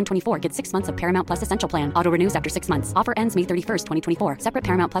 531.24 get 6 months of Paramount Plus Essential Plan. Auto renews after 6 months. Offer ends May 31st, 2024. Separate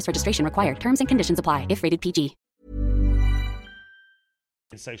Paramount Plus registration required. Terms and conditions apply if rated PG.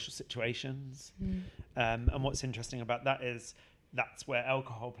 In social situations. And what's interesting about that is that's where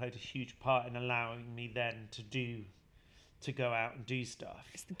alcohol played a huge part in allowing me then to go out and do stuff.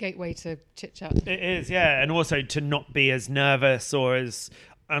 It's the gateway to chit-chat. It is, yeah. And also to not be as nervous or as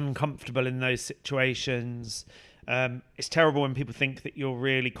uncomfortable in those situations. It's terrible when people think that you're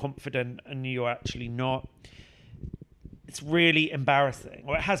really confident and you're actually not. It's really embarrassing,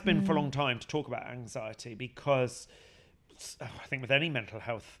 or it has been for a long time, to talk about anxiety, because I think with any mental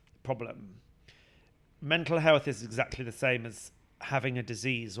health problem, mental health is exactly the same as having a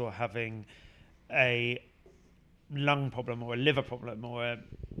disease or having a lung problem or a liver problem or a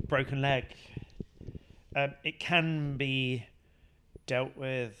broken leg. It can be dealt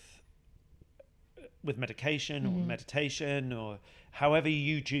with medication or meditation or however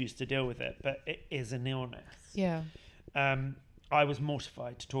you choose to deal with it, but it is an illness. Yeah. I was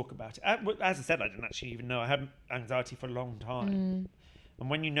mortified to talk about it. As I said, I didn't actually even know I had anxiety for a long time. And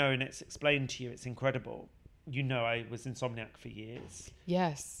when you know and it's explained to you, it's incredible. You know, I was insomniac for years.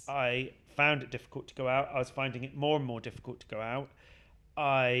 Yes. I found it difficult to go out. I was finding it more and more difficult to go out.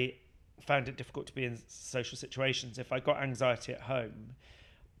 I found it difficult to be in social situations. If I got anxiety at home,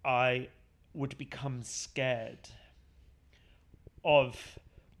 I would become scared of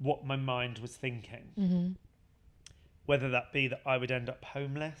what my mind was thinking. Whether that be that I would end up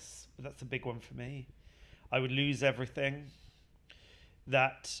homeless, but that's a big one for me. I would lose everything.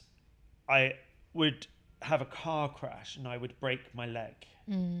 That I would have a car crash and I would break my leg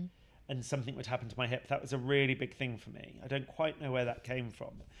and something would happen to my hip. That was a really big thing for me. I don't quite know where that came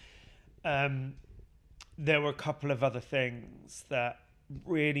from. There were a couple of other things that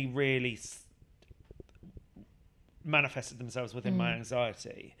really, really manifested themselves within my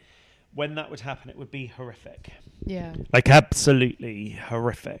anxiety. When that would happen, it would be horrific. Yeah. Like absolutely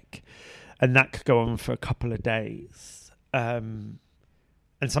horrific. And that could go on for a couple of days.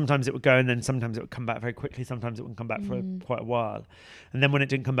 And sometimes it would go and then sometimes it would come back very quickly. Sometimes it wouldn't come back for quite a while. And then when it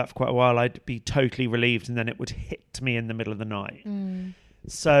didn't come back for quite a while, I'd be totally relieved and then it would hit me in the middle of the night.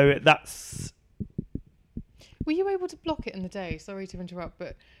 So that's... Were you able to block it in the day? Sorry to interrupt,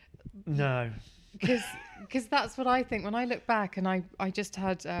 but... No. Because that's what I think. When I look back, and I just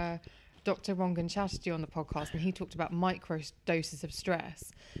had Dr. Rangan Chatterjee on the podcast, and he talked about micro doses of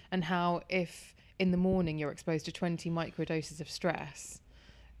stress and how if in the morning you're exposed to 20 micro doses of stress,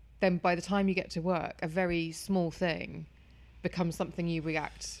 then by the time you get to work, a very small thing becomes something you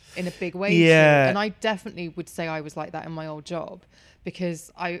react in a big way to. And I definitely would say I was like that in my old job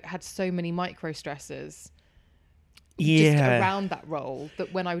because I had so many micro stresses just around that role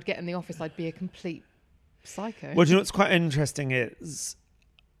that when I would get in the office, I'd be a complete psycho. Well, do you know what's quite interesting is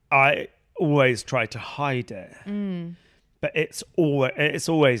I always try to hide it. But it's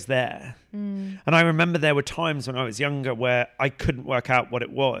always there. And I remember there were times when I was younger where I couldn't work out what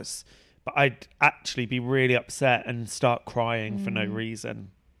it was, but I'd actually be really upset and start crying for no reason.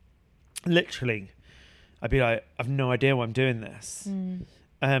 Literally, I'd be like, I've no idea why I'm doing this.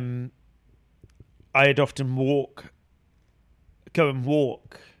 I'd often go and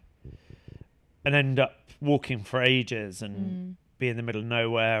walk and end up walking for ages and be in the middle of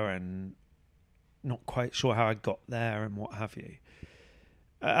nowhere and not quite sure how I got there and what have you.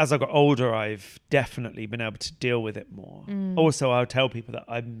 As I got older, I've definitely been able to deal with it more. Also, I'll tell people that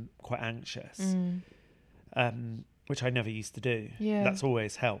I'm quite anxious, which I never used to do. Yeah. That's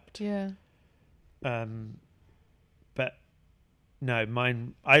always helped. Yeah. But no,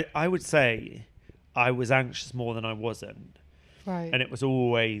 mine, I would say I was anxious more than I wasn't. Right. And it was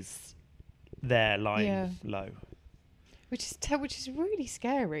always there lying low. Which is really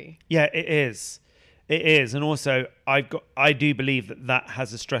scary. Yeah, it is. It is. And also I do believe that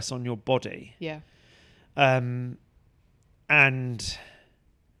has a stress on your body. Yeah. And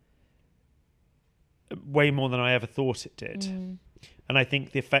way more than I ever thought it did. And I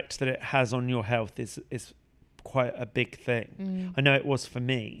think the effect that it has on your health is quite a big thing. I know it was for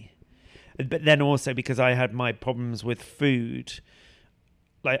me. But then also because I had my problems with food,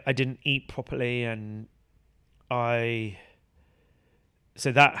 like I didn't eat properly, and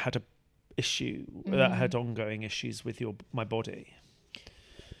so that had a issue, that had ongoing issues with my body.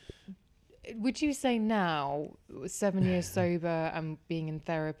 Would you say now, 7 years sober and being in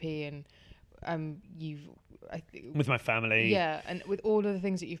therapy, and with my family, and with all of the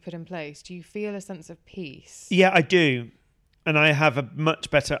things that you've put in place, do you feel a sense of peace? Yeah, I do. And I have a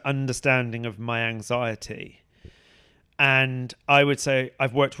much better understanding of my anxiety. And I would say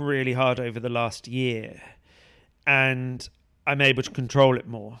I've worked really hard over the last year, and I'm able to control it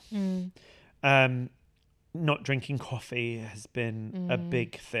more. Not drinking coffee has been a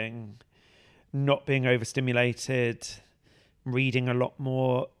big thing. Not being overstimulated, reading a lot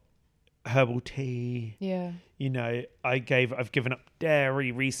more herbal tea. Yeah. You know, I've given up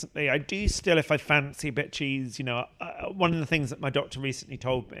dairy recently. I do still, if I fancy a bit of cheese, you know, one of the things that my doctor recently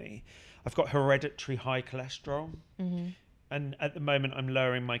told me, I've got hereditary high cholesterol. And at the moment I'm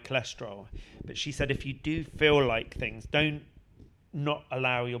lowering my cholesterol. But she said, if you do feel like things, don't not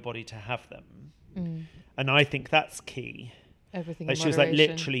allow your body to have them. And I think that's key. Everything like in she was like,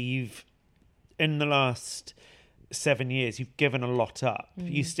 moderation. literally, in the last 7 years, you've given a lot up.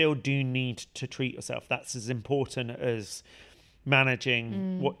 You still do need to treat yourself. That's as important as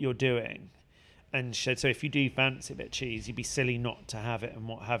managing what you're doing. And so if you do fancy a bit of cheese, you'd be silly not to have it and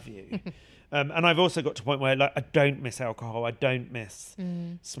what have you. And I've also got to a point where, like, I don't miss alcohol. I don't miss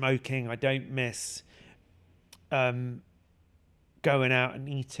smoking. I don't miss going out and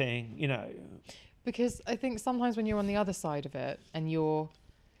eating, you know. Because I think sometimes when you're on the other side of it and you're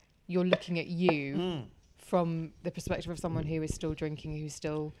looking at you from the perspective of someone who is still drinking, who's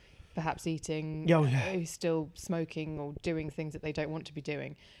still perhaps eating, who's still smoking or doing things that they don't want to be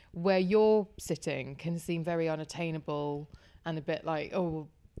doing, where you're sitting can seem very unattainable and a bit like, oh,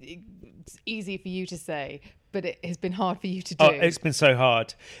 it's easy for you to say, but it has been hard for you to do. Oh, it's been so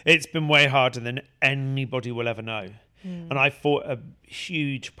hard. It's been way harder than anybody will ever know. And I fought a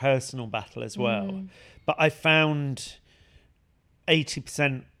huge personal battle as well. But I found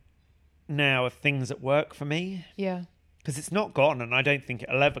 80% now of things that work for me. Yeah. Because it's not gone, and I don't think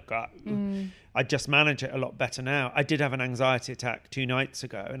it'll ever go. I just manage it a lot better now. I did have an anxiety attack 2 nights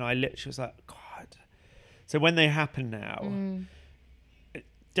ago, and I literally was like, God. So when they happen now, it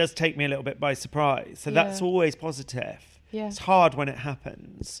does take me a little bit by surprise. So that's always positive. Yeah. It's hard when it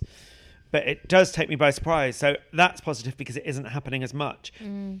happens, but it does take me by surprise. So that's positive because it isn't happening as much.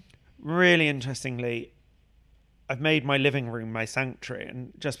 Really interestingly, I've made my living room my sanctuary,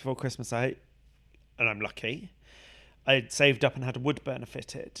 and just before Christmas, and I'm lucky, I'd saved up and had a wood burner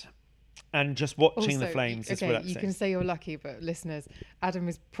fitted, and just watching the flames is relaxing. You can say you're lucky, but listeners, Adam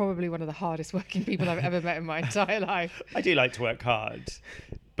is probably one of the hardest working people I've ever met in my entire life. I do like to work hard,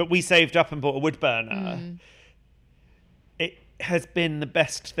 but we saved up and bought a wood burner. It has been the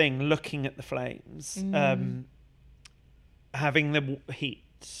best thing, looking at the flames, having the heat,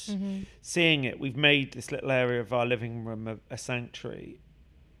 seeing it. We've made this little area of our living room a sanctuary.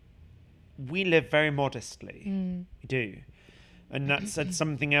 We live very modestly. We do. And that's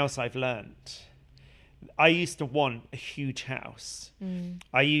something else I've learnt. I used to want a huge house.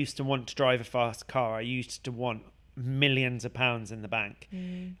 I used to want to drive a fast car. I used to want millions of pounds in the bank.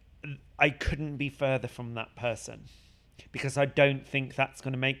 I couldn't be further from that person, because I don't think that's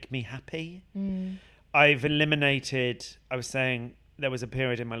going to make me happy. I've eliminated, I was saying, there was a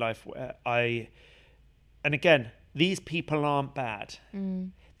period in my life where and again, these people aren't bad.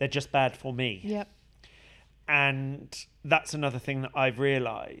 They're just bad for me. Yep. And that's another thing that I've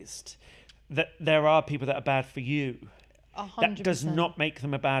realised, that there are people that are bad for you. 100%. That does not make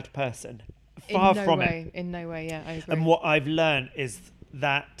them a bad person. Far from it. In no way, yeah, I agree. And what I've learned is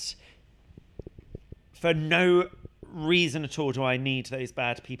that for no reason at all do I need those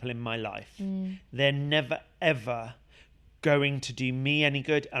bad people in my life. They're never, ever going to do me any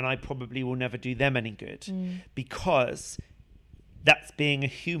good, and I probably will never do them any good, because that's being a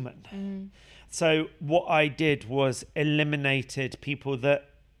human. So what I did was eliminated people that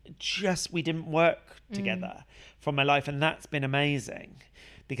we didn't work together from my life, and that's been amazing,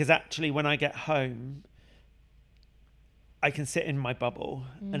 because actually when I get home, I can sit in my bubble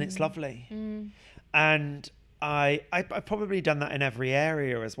and it's lovely. And I've probably done that in every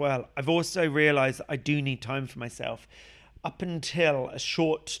area as well. I've also realised that I do need time for myself. Up until a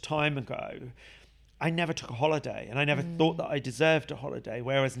short time ago, I never took a holiday, and I never thought that I deserved a holiday.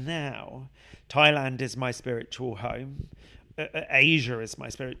 Whereas now, Thailand is my spiritual home. Asia is my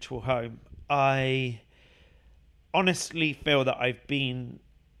spiritual home. I honestly feel that I've been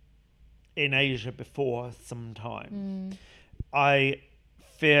in Asia before sometime. I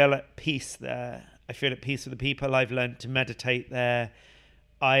feel at peace there. I feel at peace with the people. I've learned to meditate there.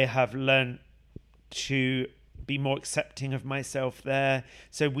 I have learned to be more accepting of myself there.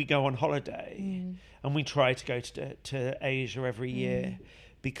 So we go on holiday and we try to go to Asia every year,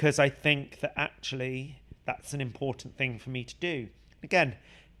 because I think that actually that's an important thing for me to do. Again,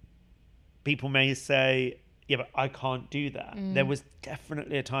 people may say, yeah, but I can't do that. There was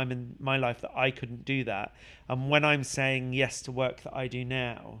definitely a time in my life that I couldn't do that. And when I'm saying yes to work that I do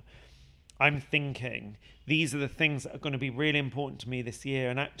now, I'm thinking these are the things that are going to be really important to me this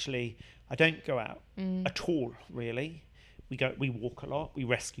year. And actually, I don't go out at all, really. We walk a lot. We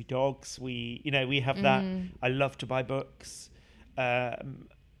rescue dogs. We have that. I love to buy books.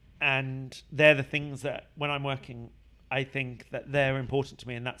 And they're the things that when I'm working, I think that they're important to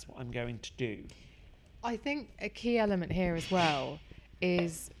me, and that's what I'm going to do. I think a key element here as well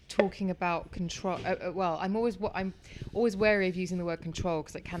is talking about control. I'm always wary of using the word control,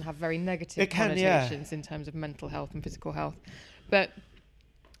 because it can have very negative connotations in terms of mental health and physical health. But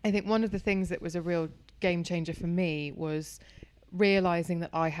I think one of the things that was a real game changer for me was realizing that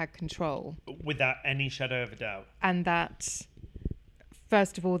I had control, without any shadow of a doubt, and that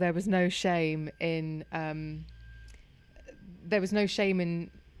first of all there was no shame in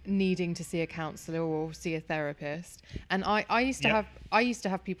needing to see a counsellor or see a therapist. And I used to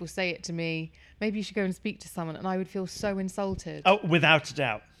have people say it to me, maybe you should go and speak to someone, and I would feel so insulted. Oh, without a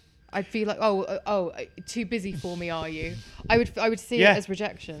doubt. I'd feel like, oh, too busy for me, are you? I would see it as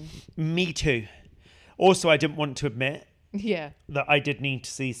rejection. Me too. Also, I didn't want to admit that I did need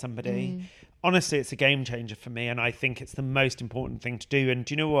to see somebody. Honestly, it's a game changer for me, and I think it's the most important thing to do. And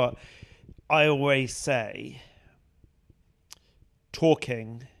do you know what? I always say,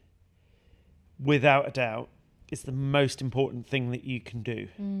 talking, without a doubt, is the most important thing that you can do.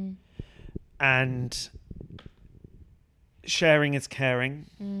 And sharing is caring.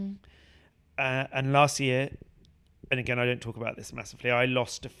 And last year, and again, I don't talk about this massively, I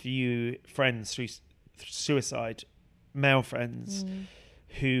lost a few friends through suicide, male friends,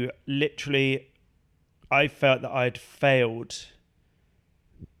 who literally, I felt that I'd failed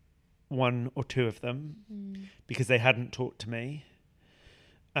one or two of them because they hadn't talked to me.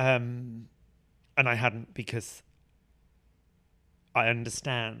 And I hadn't, because I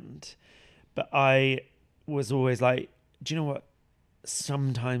understand. But I was always like, do you know what?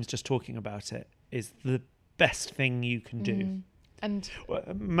 Sometimes just talking about it is the best thing you can do. And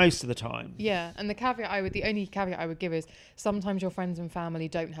most of the time. Yeah. And the only caveat I would give is sometimes your friends and family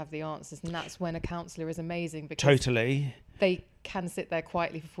don't have the answers. And that's when a counsellor is amazing, because totally they can sit there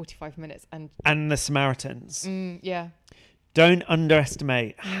quietly for 45 minutes. And the Samaritans. Yeah. Don't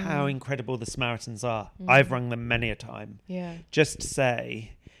underestimate how incredible the Samaritans are. I've rung them many a time. Yeah. Just to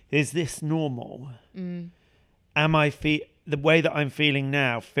say, is this normal? The way that I'm feeling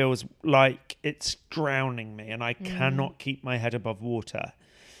now feels like it's drowning me, and I cannot keep my head above water.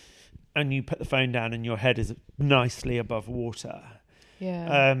 And you put the phone down and your head is nicely above water.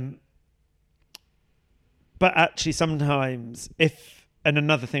 Yeah. But actually sometimes and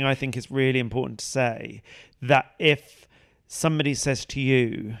another thing I think is really important to say, that if somebody says to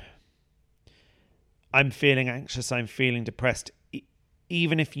you, I'm feeling anxious, I'm feeling depressed,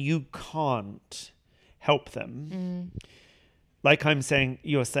 even if you can't help them, like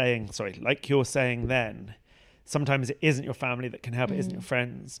you're saying then, sometimes it isn't your family that can help, it isn't your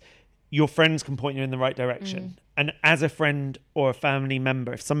friends. Your friends can point you in the right direction. And as a friend or a family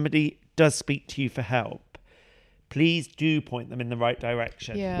member, if somebody does speak to you for help, please do point them in the right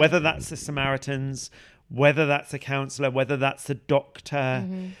direction. Yeah. Whether that's the Samaritans, whether that's a counsellor, whether that's a doctor,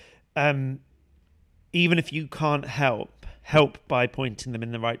 even if you can't help by pointing them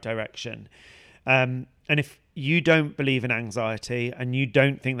in the right direction. And if you don't believe in anxiety and you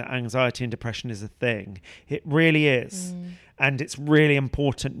don't think that anxiety and depression is a thing, it really is. And it's really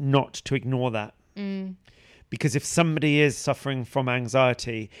important not to ignore that. Because if somebody is suffering from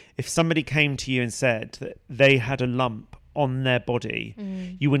anxiety, if somebody came to you and said that they had a lump on their body,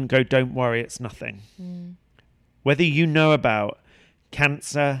 you wouldn't go, don't worry, it's nothing. Whether you know about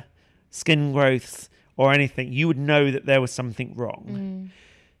cancer, skin growths, or anything, you would know that there was something wrong.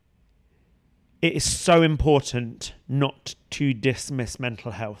 It is so important not to dismiss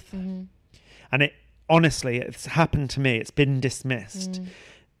mental health. And honestly, it's happened to me. It's been dismissed.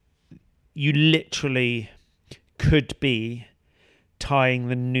 You literally could be tying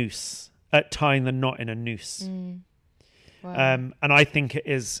the knot in a noose. Wow. And I think it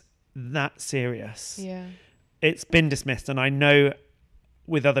is that serious. Yeah. It's been dismissed. And I know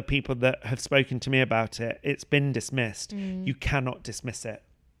with other people that have spoken to me about it, it's been dismissed. You cannot dismiss it.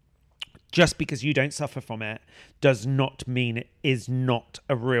 Just because you don't suffer from it does not mean it is not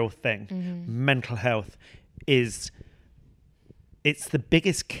a real thing. Mental health it's the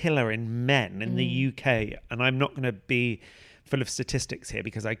biggest killer in men in the UK. And I'm not going to be full of statistics here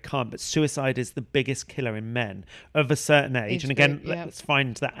because I can't, but suicide is the biggest killer in men of a certain age. And again, let's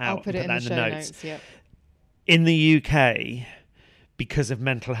find that out. I'll put it in the show notes. In the UK, because of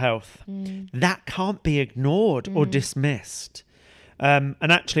mental health, that can't be ignored or dismissed. And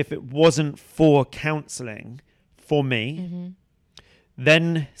actually, if it wasn't for counselling for me,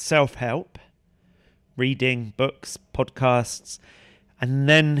 then self-help, reading books, podcasts, and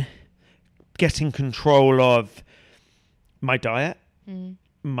then getting control of my diet,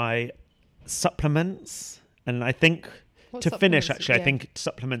 my supplements. And I think to finish, actually, I think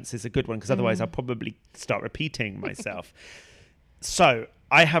supplements is a good one because otherwise I'll probably start repeating myself. So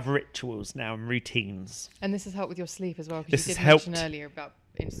I have rituals now and routines. And this has helped with your sleep as well, because you did mention earlier about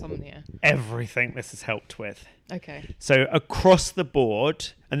insomnia. Everything this has helped with. Okay. So across the board,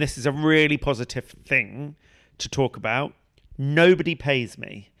 and this is a really positive thing to talk about, nobody pays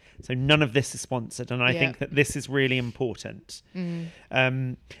me. So none of this is sponsored. And I think that this is really important.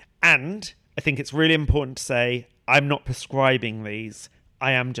 And I think it's really important to say, I'm not prescribing these.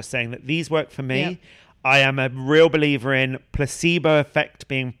 I am just saying that these work for me. I am a real believer in placebo effect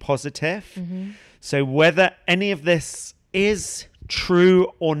being positive. So whether any of this is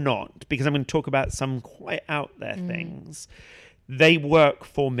true or not, because I'm going to talk about some quite out there things, they work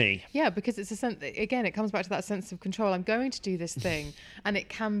for me. Yeah, because it's a sense, again, it comes back to that sense of control. I'm going to do this thing, and it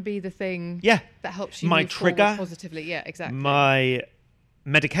can be the thing that helps you my move trigger forward positively. Yeah, exactly. My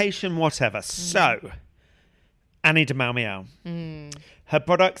medication, whatever. So Annie de Malmiel, her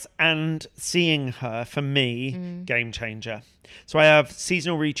products and seeing her, for me, game changer. So I have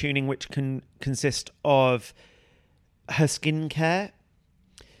seasonal retuning, which can consist of her skincare,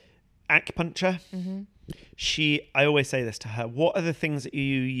 acupuncture. I always say this to her, what are the things that you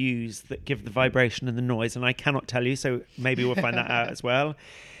use that give the vibration and the noise? And I cannot tell you, so maybe we'll find that out as well.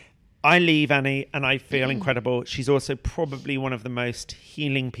 I leave Annie and I feel incredible. She's also probably one of the most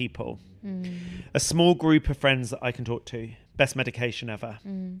healing people. A small group of friends that I can talk to. Best medication ever.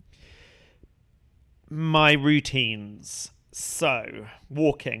 My routines. So,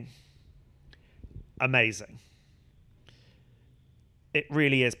 walking. Amazing. It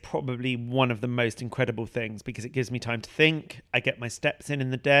really is probably one of the most incredible things because it gives me time to think. I get my steps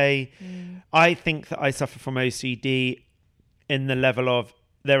in the day. I think that I suffer from OCD in the level of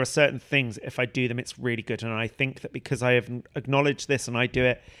there are certain things, if I do them, it's really good. And I think that because I have acknowledged this and I do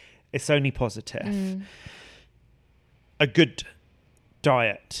it, it's only positive. A good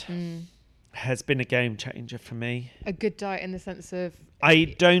diet has been a game changer for me. A good diet in the sense of... I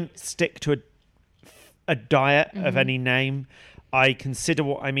don't stick to a diet of any name. I consider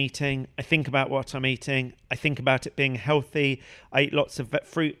what I'm eating. I think about what I'm eating. I think about it being healthy. I eat lots of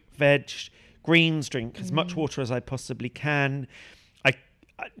fruit, veg, greens, drink as much water as I possibly can.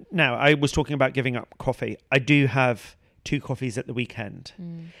 Now, I was talking about giving up coffee. I do have 2 coffees at the weekend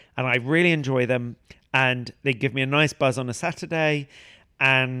and I really enjoy them and they give me a nice buzz on a Saturday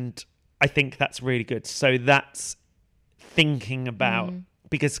and I think that's really good. So that's thinking about,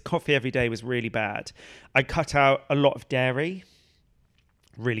 because coffee every day was really bad. I cut out a lot of dairy.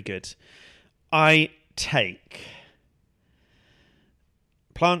 Really good. I take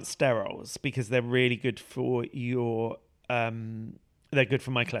plant sterols because they're really good for your, they're good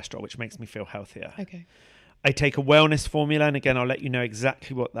for my cholesterol, which makes me feel healthier. Okay. I take a wellness formula, and again, I'll let you know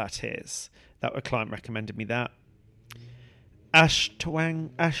exactly what that is. That a client recommended me that.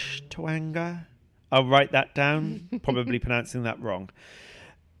 Ashwagandha. I'll write that down. Probably pronouncing that wrong.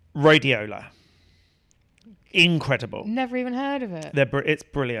 Rhodiola. Incredible. Never even heard of it. It's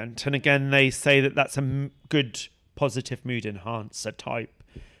brilliant. And again, they say that that's a good, positive mood enhancer type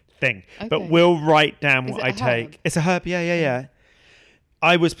thing. Okay. But we'll write down what I take. It's a herb. Yeah.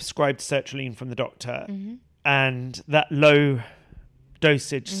 I was prescribed sertraline from the doctor, and that low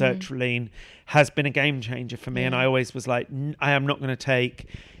dosage sertraline has been a game changer for me. And I always was like, I am not going to take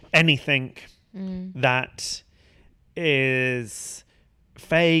anything that is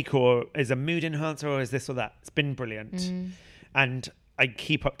fake or is a mood enhancer or is this or that. It's been brilliant. And I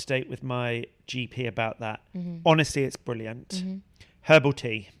keep up to date with my GP about that. Honestly, it's brilliant. Herbal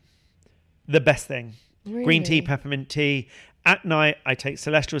tea, the best thing. Really? Green tea, peppermint tea. At night, I take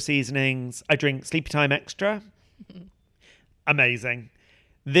Celestial Seasonings. I drink Sleepy Time Extra. Amazing.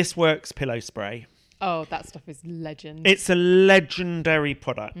 This Works pillow spray. Oh, that stuff is legend. It's a legendary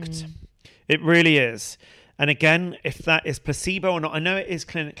product. It really is. And again, if that is placebo or not, I know it is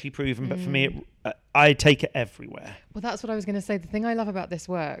clinically proven, but for me, I take it everywhere. Well, that's what I was going to say. The thing I love about this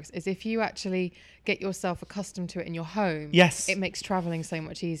works is if you actually get yourself accustomed to it in your home, yes, it makes traveling so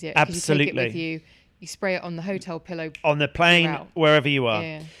much easier. Absolutely. You take it with you, you spray it on the hotel pillow. On the plane, wherever you are.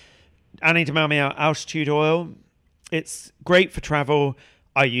 Yeah. Annie de Malmiau Altitude Oil. It's great for travel.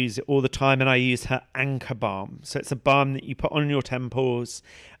 I use it all the time, and I use her Anchor Balm. So it's a balm that you put on your temples,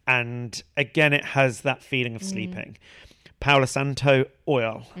 and again, it has that feeling of sleeping. Palo Santo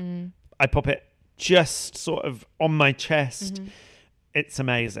oil. I pop it just sort of on my chest. It's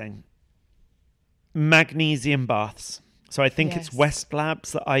amazing. Magnesium baths. So I think it's West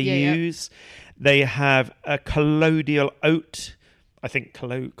Labs that I use. They have a colloidal oat. I think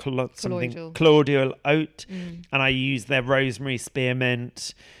colloidal oat, and I use their rosemary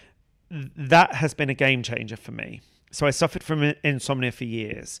spearmint. That has been a game changer for me. So I suffered from insomnia for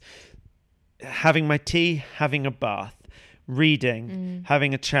years. Having my tea, having a bath, reading,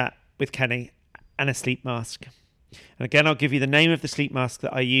 having a chat with Kenny, and a sleep mask. And again, I'll give you the name of the sleep mask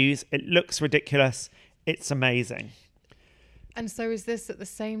that I use. It looks ridiculous. It's amazing. And so is this at the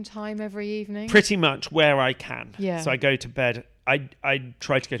same time every evening? Pretty much where I can. Yeah. So I go to bed. I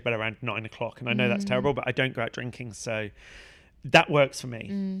try to go to bed around 9 o'clock, and I know that's terrible, but I don't go out drinking, so that works for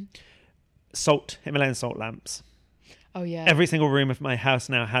me. Himalayan salt lamps. Oh, yeah. Every single room of my house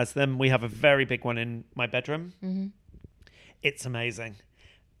now has them. We have a very big one in my bedroom. It's amazing.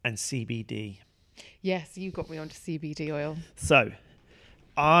 And CBD. Yes, you got me onto CBD oil. So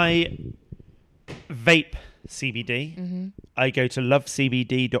I vape CBD. I go to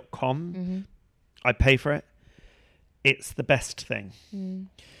lovecbd.com. I pay for it. It's the best thing.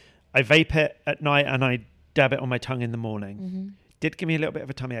 I vape it at night and I dab it on my tongue in the morning. Did give me a little bit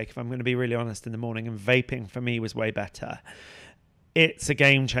of a tummy ache, if I'm going to be really honest, in the morning, and vaping for me was way better. It's a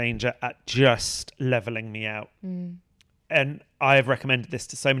game changer at just leveling me out. And I have recommended this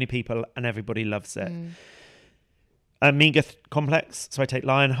to so many people and everybody loves it. Omega complex, so I take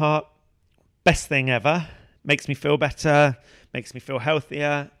Lionheart. Best thing ever. Makes me feel better, makes me feel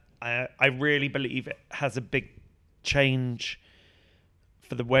healthier. I really believe it has a big change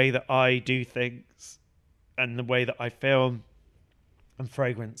for the way that I do things and the way that I feel. And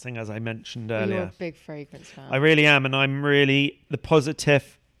fragrancing, as I mentioned earlier. You're a big fragrance fan. I really am, and I'm really the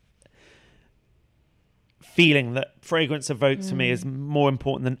positive feeling that fragrance evokes for me is more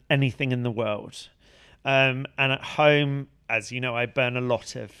important than anything in the world. And at home, as you know, I burn a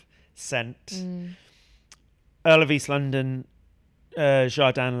lot of scent. Earl of East London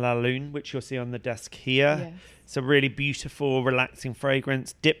Jardin La Lune, which you'll see on the desk here. Yes. It's a really beautiful, relaxing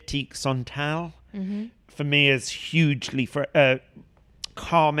fragrance. Diptyque Santal for me is hugely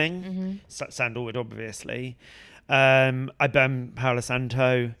calming. Sandalwood, obviously. I burn Palo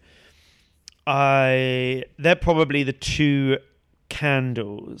Santo. They're probably the two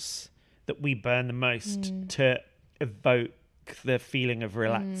candles that we burn the most to evoke the feeling of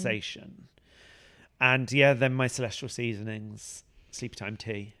relaxation. And then my Celestial Seasonings, Sleepy Time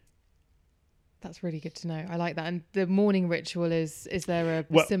tea. That's really good to know. I like that. And the morning ritual is there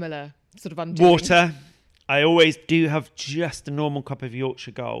a similar sort of undoing? Water. I always do have just a normal cup of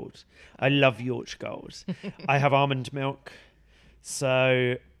Yorkshire Gold. I love Yorkshire Gold. I have almond milk.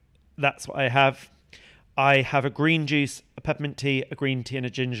 So that's what I have. I have a green juice, a peppermint tea, a green tea, and a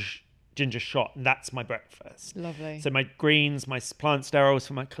ginger shot. And that's my breakfast. Lovely. So my greens, my plant sterols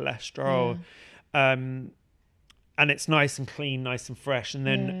for my cholesterol. And it's nice and clean, nice and fresh. And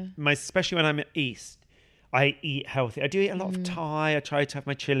then especially when I'm at East, I eat healthy. I do eat a lot of Thai. I try to have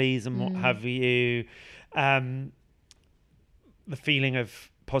my chilies and what have you. The feeling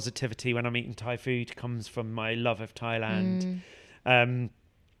of positivity when I'm eating Thai food comes from my love of Thailand. But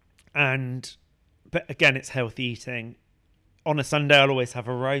again, it's healthy eating. On a Sunday, I'll always have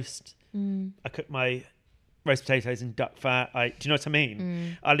a roast. I cook my roast potatoes in duck fat. Do you know what I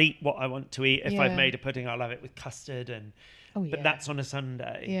mean? I'll eat what I want to eat. If I've made a pudding, I'll have it with custard. But that's on a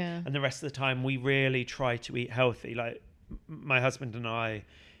Sunday. Yeah. And the rest of the time, we really try to eat healthy. Like my husband and I,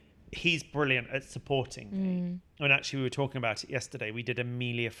 he's brilliant at supporting me. And actually, we were talking about it yesterday. We did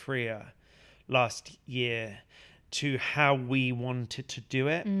Amelia Freer last year to how we wanted to do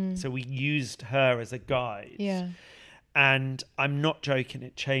it. So we used her as a guide. Yeah. And I'm not joking,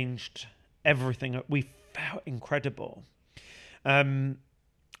 it changed everything. We felt incredible. And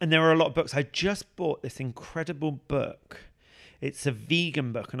there were a lot of books. I just bought this incredible book. It's a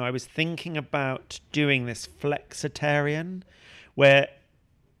vegan book, and I was thinking about doing this flexitarian, where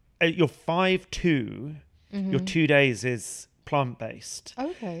at your 5-2, your 2 days is plant-based.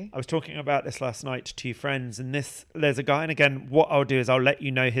 Okay. I was talking about this last night to two friends, and there's a guy, and again, what I'll do is I'll let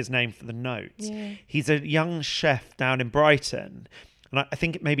you know his name for the notes. Yeah. He's a young chef down in Brighton, and I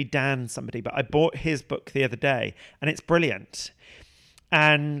think it may be Dan somebody, but I bought his book the other day, and it's brilliant.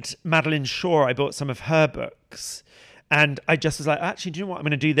 And Madeline Shaw, I bought some of her books, and I just was like, actually, do you know what? I'm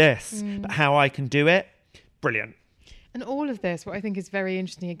going to do this, but how I can do it, brilliant. And all of this, what I think is very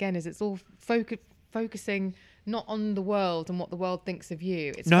interesting again, is it's all focusing not on the world and what the world thinks of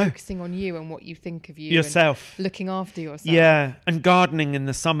you. It's focusing on you and what you think of you. Yourself. And looking after yourself. Yeah. And gardening in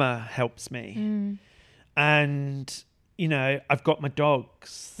the summer helps me. And, you know, I've got my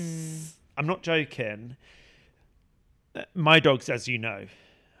dogs. I'm not joking. My dogs, as you know,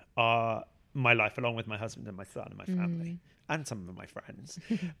 are my life, along with my husband and my son and my family and some of my friends.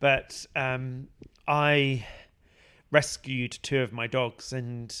 But I rescued two of my dogs,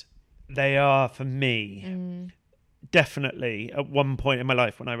 and they are, for me, definitely at one point in my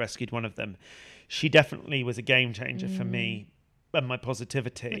life when I rescued one of them, she definitely was a game changer for me and my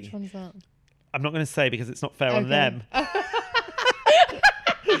positivity. Which one's that? I'm not going to say because it's not fair on them.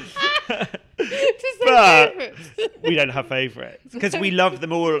 But we don't have favourites because we love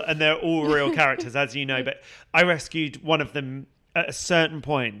them all and they're all real characters, as you know. But I rescued one of them at a certain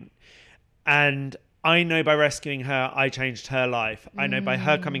point, and I know by rescuing her, I changed her life. I know by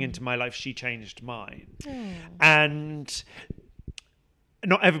her coming into my life, she changed mine. And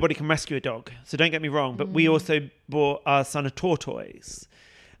not everybody can rescue a dog, so don't get me wrong, but we also bought our son a tortoise.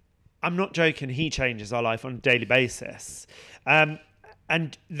 I'm not joking, he changes our life on a daily basis.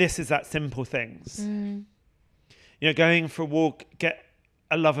 And this is that simple things. You know, going for a walk, get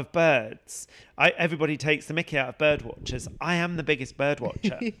a love of birds. Everybody takes the mickey out of bird watchers. I am the biggest bird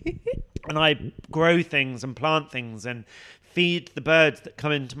watcher. And I grow things and plant things and feed the birds that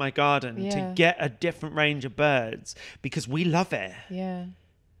come into my garden to get a different range of birds because we love it. Yeah.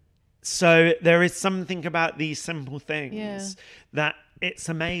 So there is something about these simple things that it's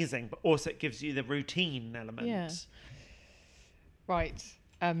amazing, but also it gives you the routine element. Yeah. Right.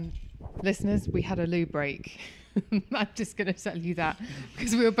 Listeners, we had a loo break. I'm just going to tell you that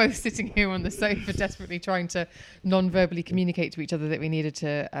because we were both sitting here on the sofa desperately trying to non-verbally communicate to each other that we needed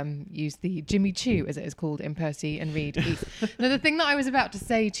to use the Jimmy Choo, as it is called in Percy and Reed piece. Now, the thing that I was about to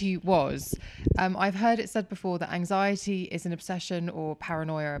say to you was I've heard it said before that anxiety is an obsession or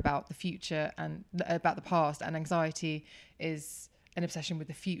paranoia about the future and about the past, and anxiety is an obsession with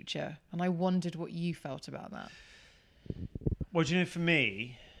the future. And I wondered what you felt about that. Well, do you know, for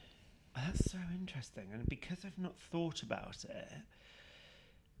me, that's so interesting. And because I've not thought about it,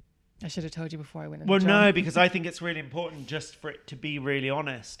 I should have told you before I went in. Well, no, because I think it's really important just for it to be really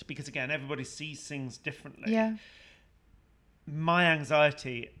honest. Because again, everybody sees things differently. Yeah. My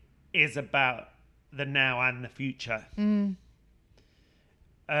anxiety is about the now and the future. And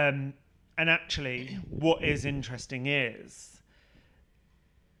actually, what is interesting is,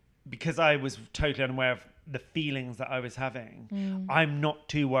 because I was totally unaware of the feelings that I was having, I'm not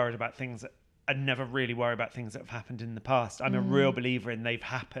too worried about things that I never really worry about things that have happened in the past. I'm a real believer in they've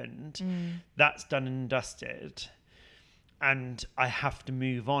happened. That's done and dusted. And I have to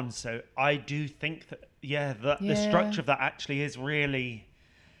move on. So I do think that, the structure of that actually is really,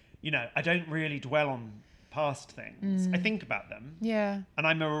 you know, I don't really dwell on past things. I think about them. Yeah. And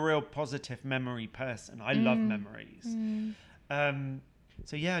I'm a real positive memory person. I love memories.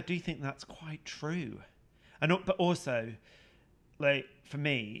 So yeah, I do think that's quite true. But also, like, for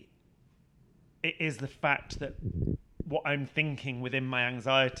me, it is the fact that what I'm thinking within my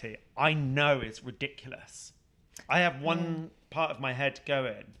anxiety, I know is ridiculous. I have one part of my head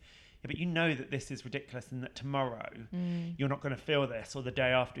going, but you know that this is ridiculous and that tomorrow you're not going to feel this, or the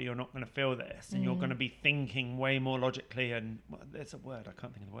day after you're not going to feel this, and you're going to be thinking way more logically and, well, there's a word, I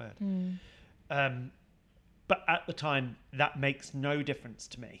can't think of the word. But at the time, that makes no difference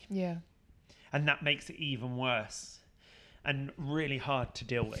to me. Yeah. And that makes it even worse and really hard to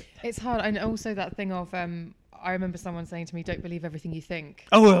deal with. It's hard. And also that thing of, I remember someone saying to me, don't believe everything you think.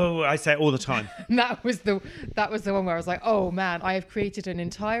 Oh, I say it all the time. that was the one where I was like, oh man, I have created an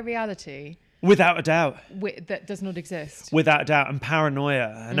entire reality. Without a doubt. That does not exist. Without a doubt. And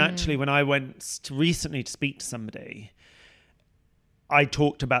paranoia. And actually, when I went recently to speak to somebody, I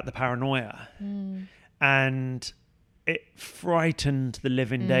talked about the paranoia. And it frightened the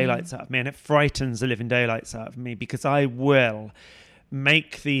living daylights out of me, and it frightens the living daylights out of me because I will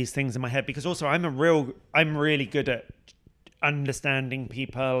make these things in my head, because also I'm really good at understanding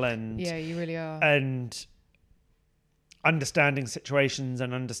people and you really are, and understanding situations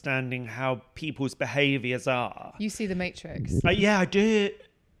and understanding how people's behaviors are. You see the Matrix. Yeah, I do.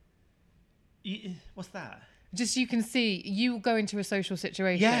 What's that? Just you can see, you go into a social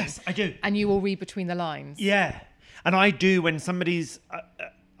situation. Yes, I do. And you will read between the lines. Yeah. And I do when somebody's...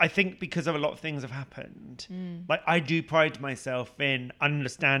 I think because of a lot of things have happened, like I do pride myself in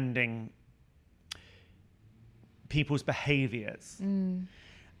understanding people's behaviours.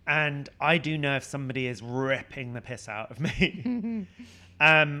 And I do know if somebody is ripping the piss out of me.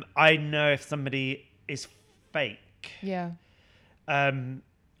 I know if somebody is fake. Yeah.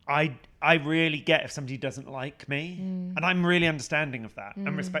 I really get if somebody doesn't like me, and I'm really understanding of that.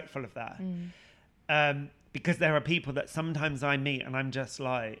 I'm respectful of that, because there are people that sometimes I meet and I'm just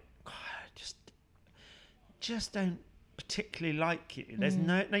like, God, just don't particularly like you. There's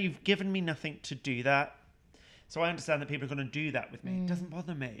no, you've given me nothing to do that. So I understand that people are going to do that with me. It doesn't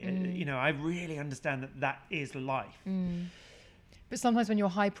bother me. You know, I really understand that that is life. But sometimes when you're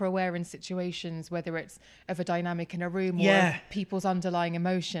hyper aware in situations, whether it's of a dynamic in a room or of people's underlying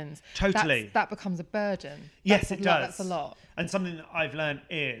emotions, that becomes a burden. Yes, it does. That's a lot. And something that I've learned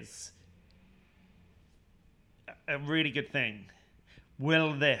is a really good thing.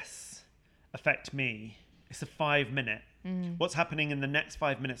 Will this affect me? It's a 5-minute. What's happening in the next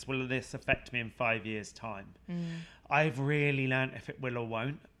 5 minutes, will this affect me in 5 years' time? I've really learned if it will or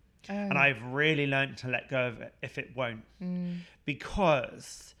won't. And I've really learned to let go of it if it won't.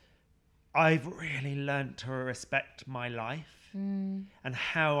 Because I've really learned to respect my life and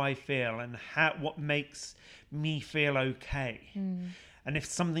how I feel and what makes me feel okay. And if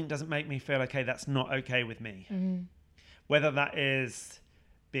something doesn't make me feel okay, that's not okay with me. Whether that is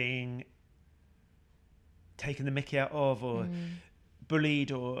being taken the mickey out of, or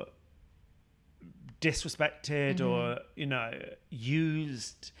bullied, or disrespected, or, you know,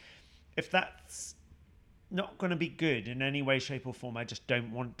 used. If that's not going to be good in any way, shape or form, I just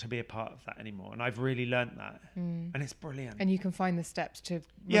don't want to be a part of that anymore. And I've really learnt that. And it's brilliant. And you can find the steps to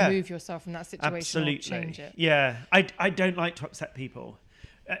remove yourself from that situation. Absolutely. Or change it. Yeah. I don't like to upset people.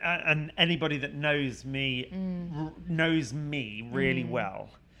 And anybody that knows me really well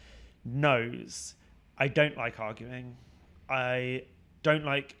knows I don't like arguing. I don't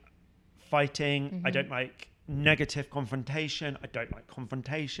like fighting. I don't like negative confrontation. I don't like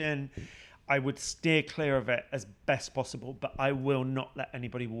confrontation. I would steer clear of it as best possible, but I will not let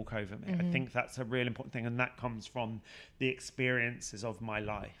anybody walk over me. I think that's a real important thing, and that comes from the experiences of my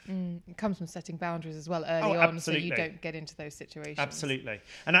life. It comes from setting boundaries as well early on, so you don't get into those situations. Absolutely.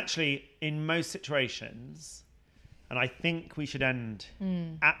 And actually, in most situations, and I think we should end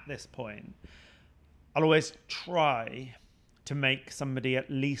at this point, I'll always try to make somebody at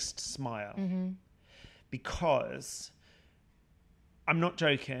least smile. Because I'm not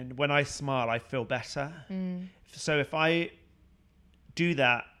joking, when I smile, I feel better. So if I do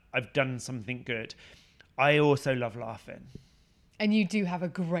that, I've done something good. I also love laughing. And you do have a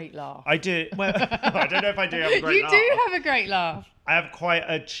great laugh. I do. Well, I don't know if I do have a great laugh. You do have a great laugh. I have quite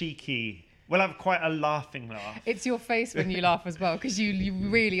a cheeky... Well, I have quite a laughing laugh. It's your face when you laugh as well, because you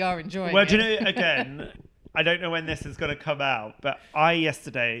really are enjoying it. Well, do you know, again, I don't know when this is going to come out, but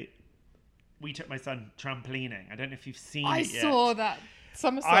yesterday, we took my son trampolining. I don't know if you've seen it yet. I saw that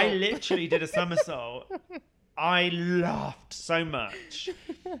somersault. I literally did a somersault. I laughed so much,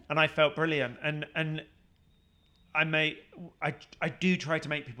 and I felt brilliant. And I do try to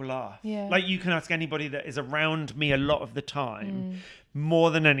make people laugh. Yeah. Like, you can ask anybody that is around me a lot of the time.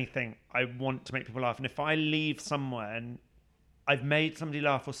 More than anything, I want to make people laugh. And if I leave somewhere and I've made somebody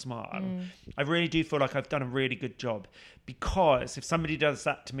laugh or smile, I really do feel like I've done a really good job. Because if somebody does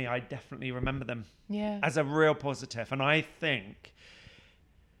that to me, I definitely remember them as a real positive. And I think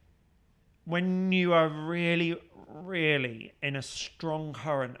when you are really, really in a strong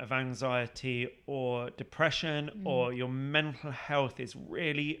current of anxiety or depression, or your mental health is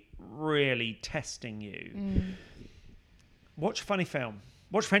really, really testing you, watch a funny film.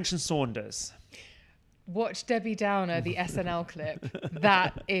 Watch French and Saunders. Watch Debbie Downer, the SNL clip.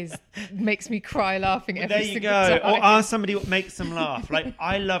 That makes me cry laughing every single time. There you go. Or ask somebody what makes them laugh. Like,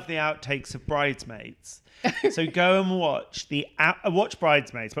 I love the outtakes of Bridesmaids. So go and watch watch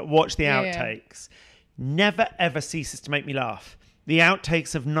Bridesmaids, but watch the outtakes. Never ever ceases to make me laugh. The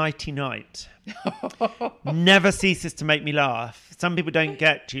outtakes of Nighty Night never ceases to make me laugh. Some people don't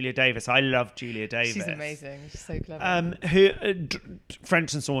get Julia Davis. I love Julia Davis. She's amazing. She's so clever.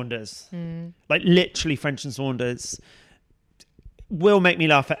 French and Saunders, like literally French and Saunders, will make me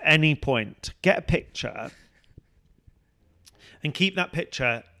laugh at any point. Get a picture and keep that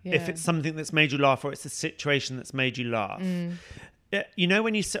picture if it's something that's made you laugh or it's a situation that's made you laugh. You know,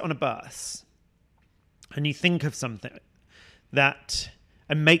 when you sit on a bus and you think of something that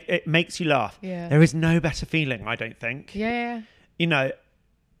it makes you laugh. There is no better feeling, I don't think. You know,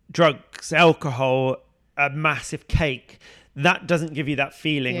 drugs, alcohol, a massive cake, that doesn't give you that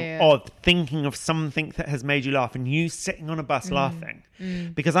feeling of thinking of something that has made you laugh and you sitting on a bus laughing.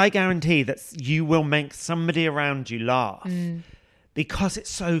 Because I guarantee that you will make somebody around you laugh because it's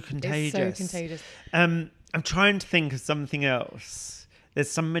so contagious. It's so contagious. I'm trying to think of something else. There's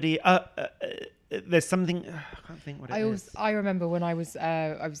somebody... there's something I can't think what it is. I remember when I was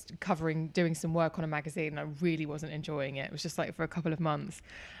doing some work on a magazine and I really wasn't enjoying it. It was just like for a couple of months,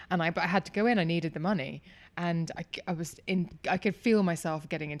 but I had to go in. I needed the money, and I could feel myself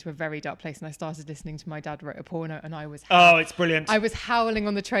getting into a very dark place. And I started listening to My Dad Wrote a Porno, and I was it's brilliant. I was howling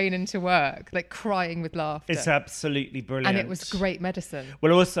on the train into work, like crying with laughter. It's absolutely brilliant, and it was great medicine.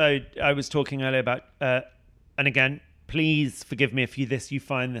 Well, also I was talking earlier about, and again, please forgive me if you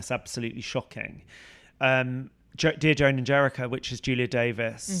find this absolutely shocking. Dear Joan and Jericho, which is Julia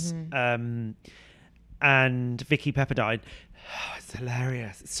Davis, and Vicky Pepperdine. Oh, it's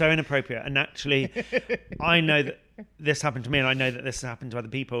hilarious. It's so inappropriate. And actually, I know that this happened to me, and I know that this has happened to other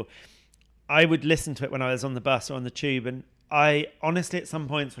people. I would listen to it when I was on the bus or on the tube, and I honestly at some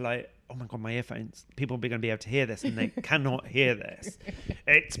points were like, oh my God, my earphones. People are going to be able to hear this, and they cannot hear this.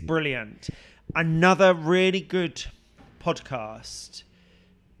 It's brilliant. Another really good podcast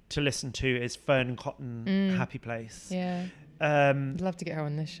to listen to is Fern Cotton, Happy Place. Yeah. I'd love to get her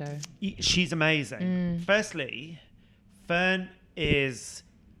on this show. She's amazing. Firstly, Fern is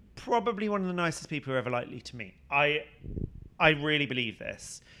probably one of the nicest people who are ever likely to meet. I really believe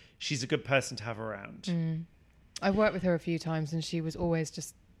this. She's a good person to have around. I've worked with her a few times and she was always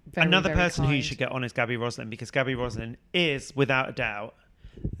just very, Another very person kind. who you should get on is Gabby Roslin, because Gabby Roslin is, without a doubt,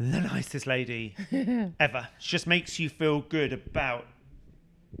 the nicest lady ever. She just makes you feel good about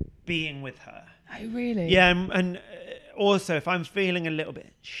being with her. Oh, really? Yeah, and also if I'm feeling a little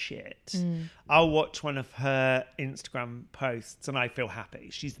bit shit, I'll watch one of her Instagram posts and I feel happy.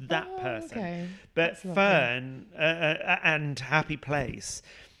 She's that person. Okay. But Fern and Happy Place,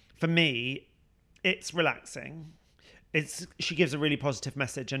 for me, it's relaxing. She gives a really positive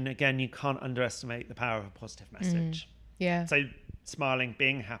message, and again, you can't underestimate the power of a positive message. Yeah. So smiling,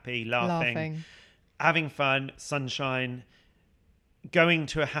 being happy, laughing, having fun, sunshine, going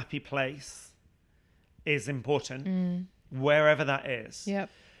to a happy place is important, wherever that is. Yep.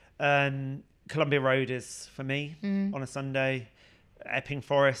 Columbia Road is for me on a Sunday. Epping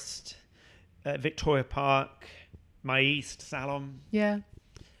Forest, Victoria Park, my East Salon. Yeah.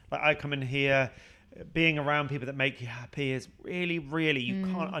 Like I come in here, being around people that make you happy is really, really, you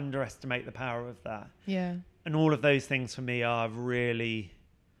can't underestimate the power of that. Yeah. And all of those things for me are really,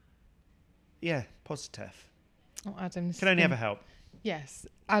 positive. Oh, Adam. Can only ever help. Yes.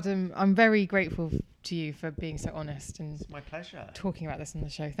 Adam, I'm very grateful to you for being so honest and It's my pleasure. Talking about this on the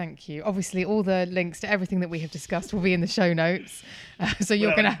show. Thank you. Obviously, all the links to everything that we have discussed will be in the show notes. So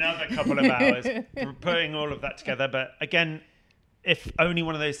you're going to... Another couple of hours putting all of that together. But again, if only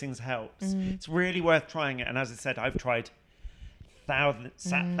one of those things helps, it's really worth trying it. And as I said, I've tried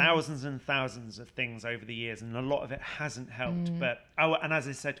thousands and thousands of things over the years, and a lot of it hasn't helped. But and as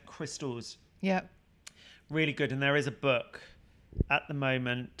I said, crystals, really good. And there is a book at the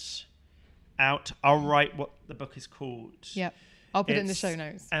moment out. I'll write what the book is called. Yep. I'll put it in the show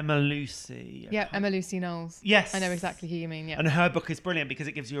notes. Emma Lucy. Yeah, Emma Lucy Knowles. Yes. I know exactly who you mean, yeah. And her book is brilliant because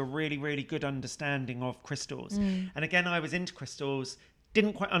it gives you a really, really good understanding of crystals. And again, I was into crystals,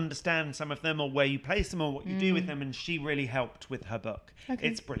 didn't quite understand some of them or where you place them or what you do with them, and she really helped with her book. Okay.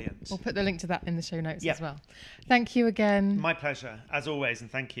 It's brilliant. We'll put the link to that in the show notes as well. Thank you again. My pleasure, as always,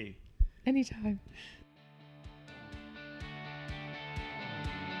 and thank you. Anytime.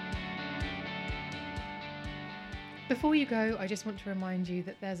 Before you go, I just want to remind you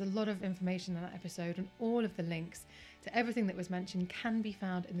that there's a lot of information in that episode, and all of the links to everything that was mentioned can be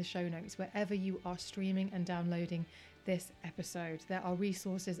found in the show notes wherever you are streaming and downloading this episode. There are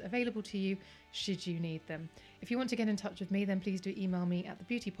resources available to you should you need them. If you want to get in touch with me, then please do email me at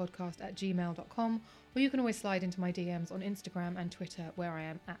thebeautypodcast@gmail.com, or you can always slide into my DMs on Instagram and Twitter, where I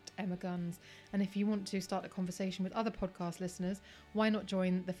am at Emma Guns. And if you want to start a conversation with other podcast listeners, why not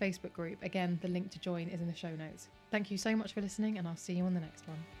join the Facebook group? Again, the link to join is in the show notes. Thank you so much for listening, and I'll see you on the next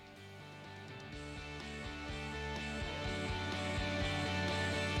one.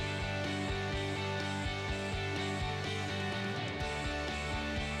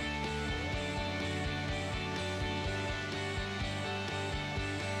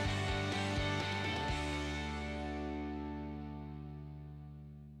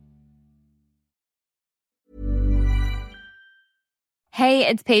 Hey,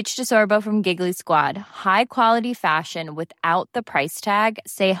 it's Paige DeSorbo from Giggly Squad. High quality fashion without the price tag.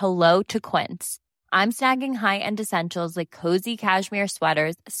 Say hello to Quince. I'm snagging high-end essentials like cozy cashmere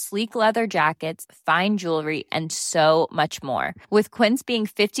sweaters, sleek leather jackets, fine jewelry, and so much more. With Quince being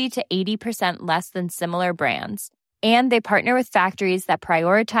 50 to 80% less than similar brands. And they partner with factories that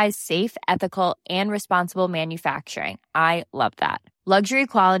prioritize safe, ethical, and responsible manufacturing. I love that. Luxury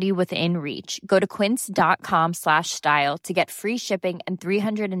quality within reach. Go to quince.com/style to get free shipping and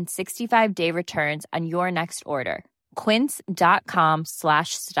 365-day returns on your next order.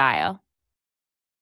 Quince.com/style.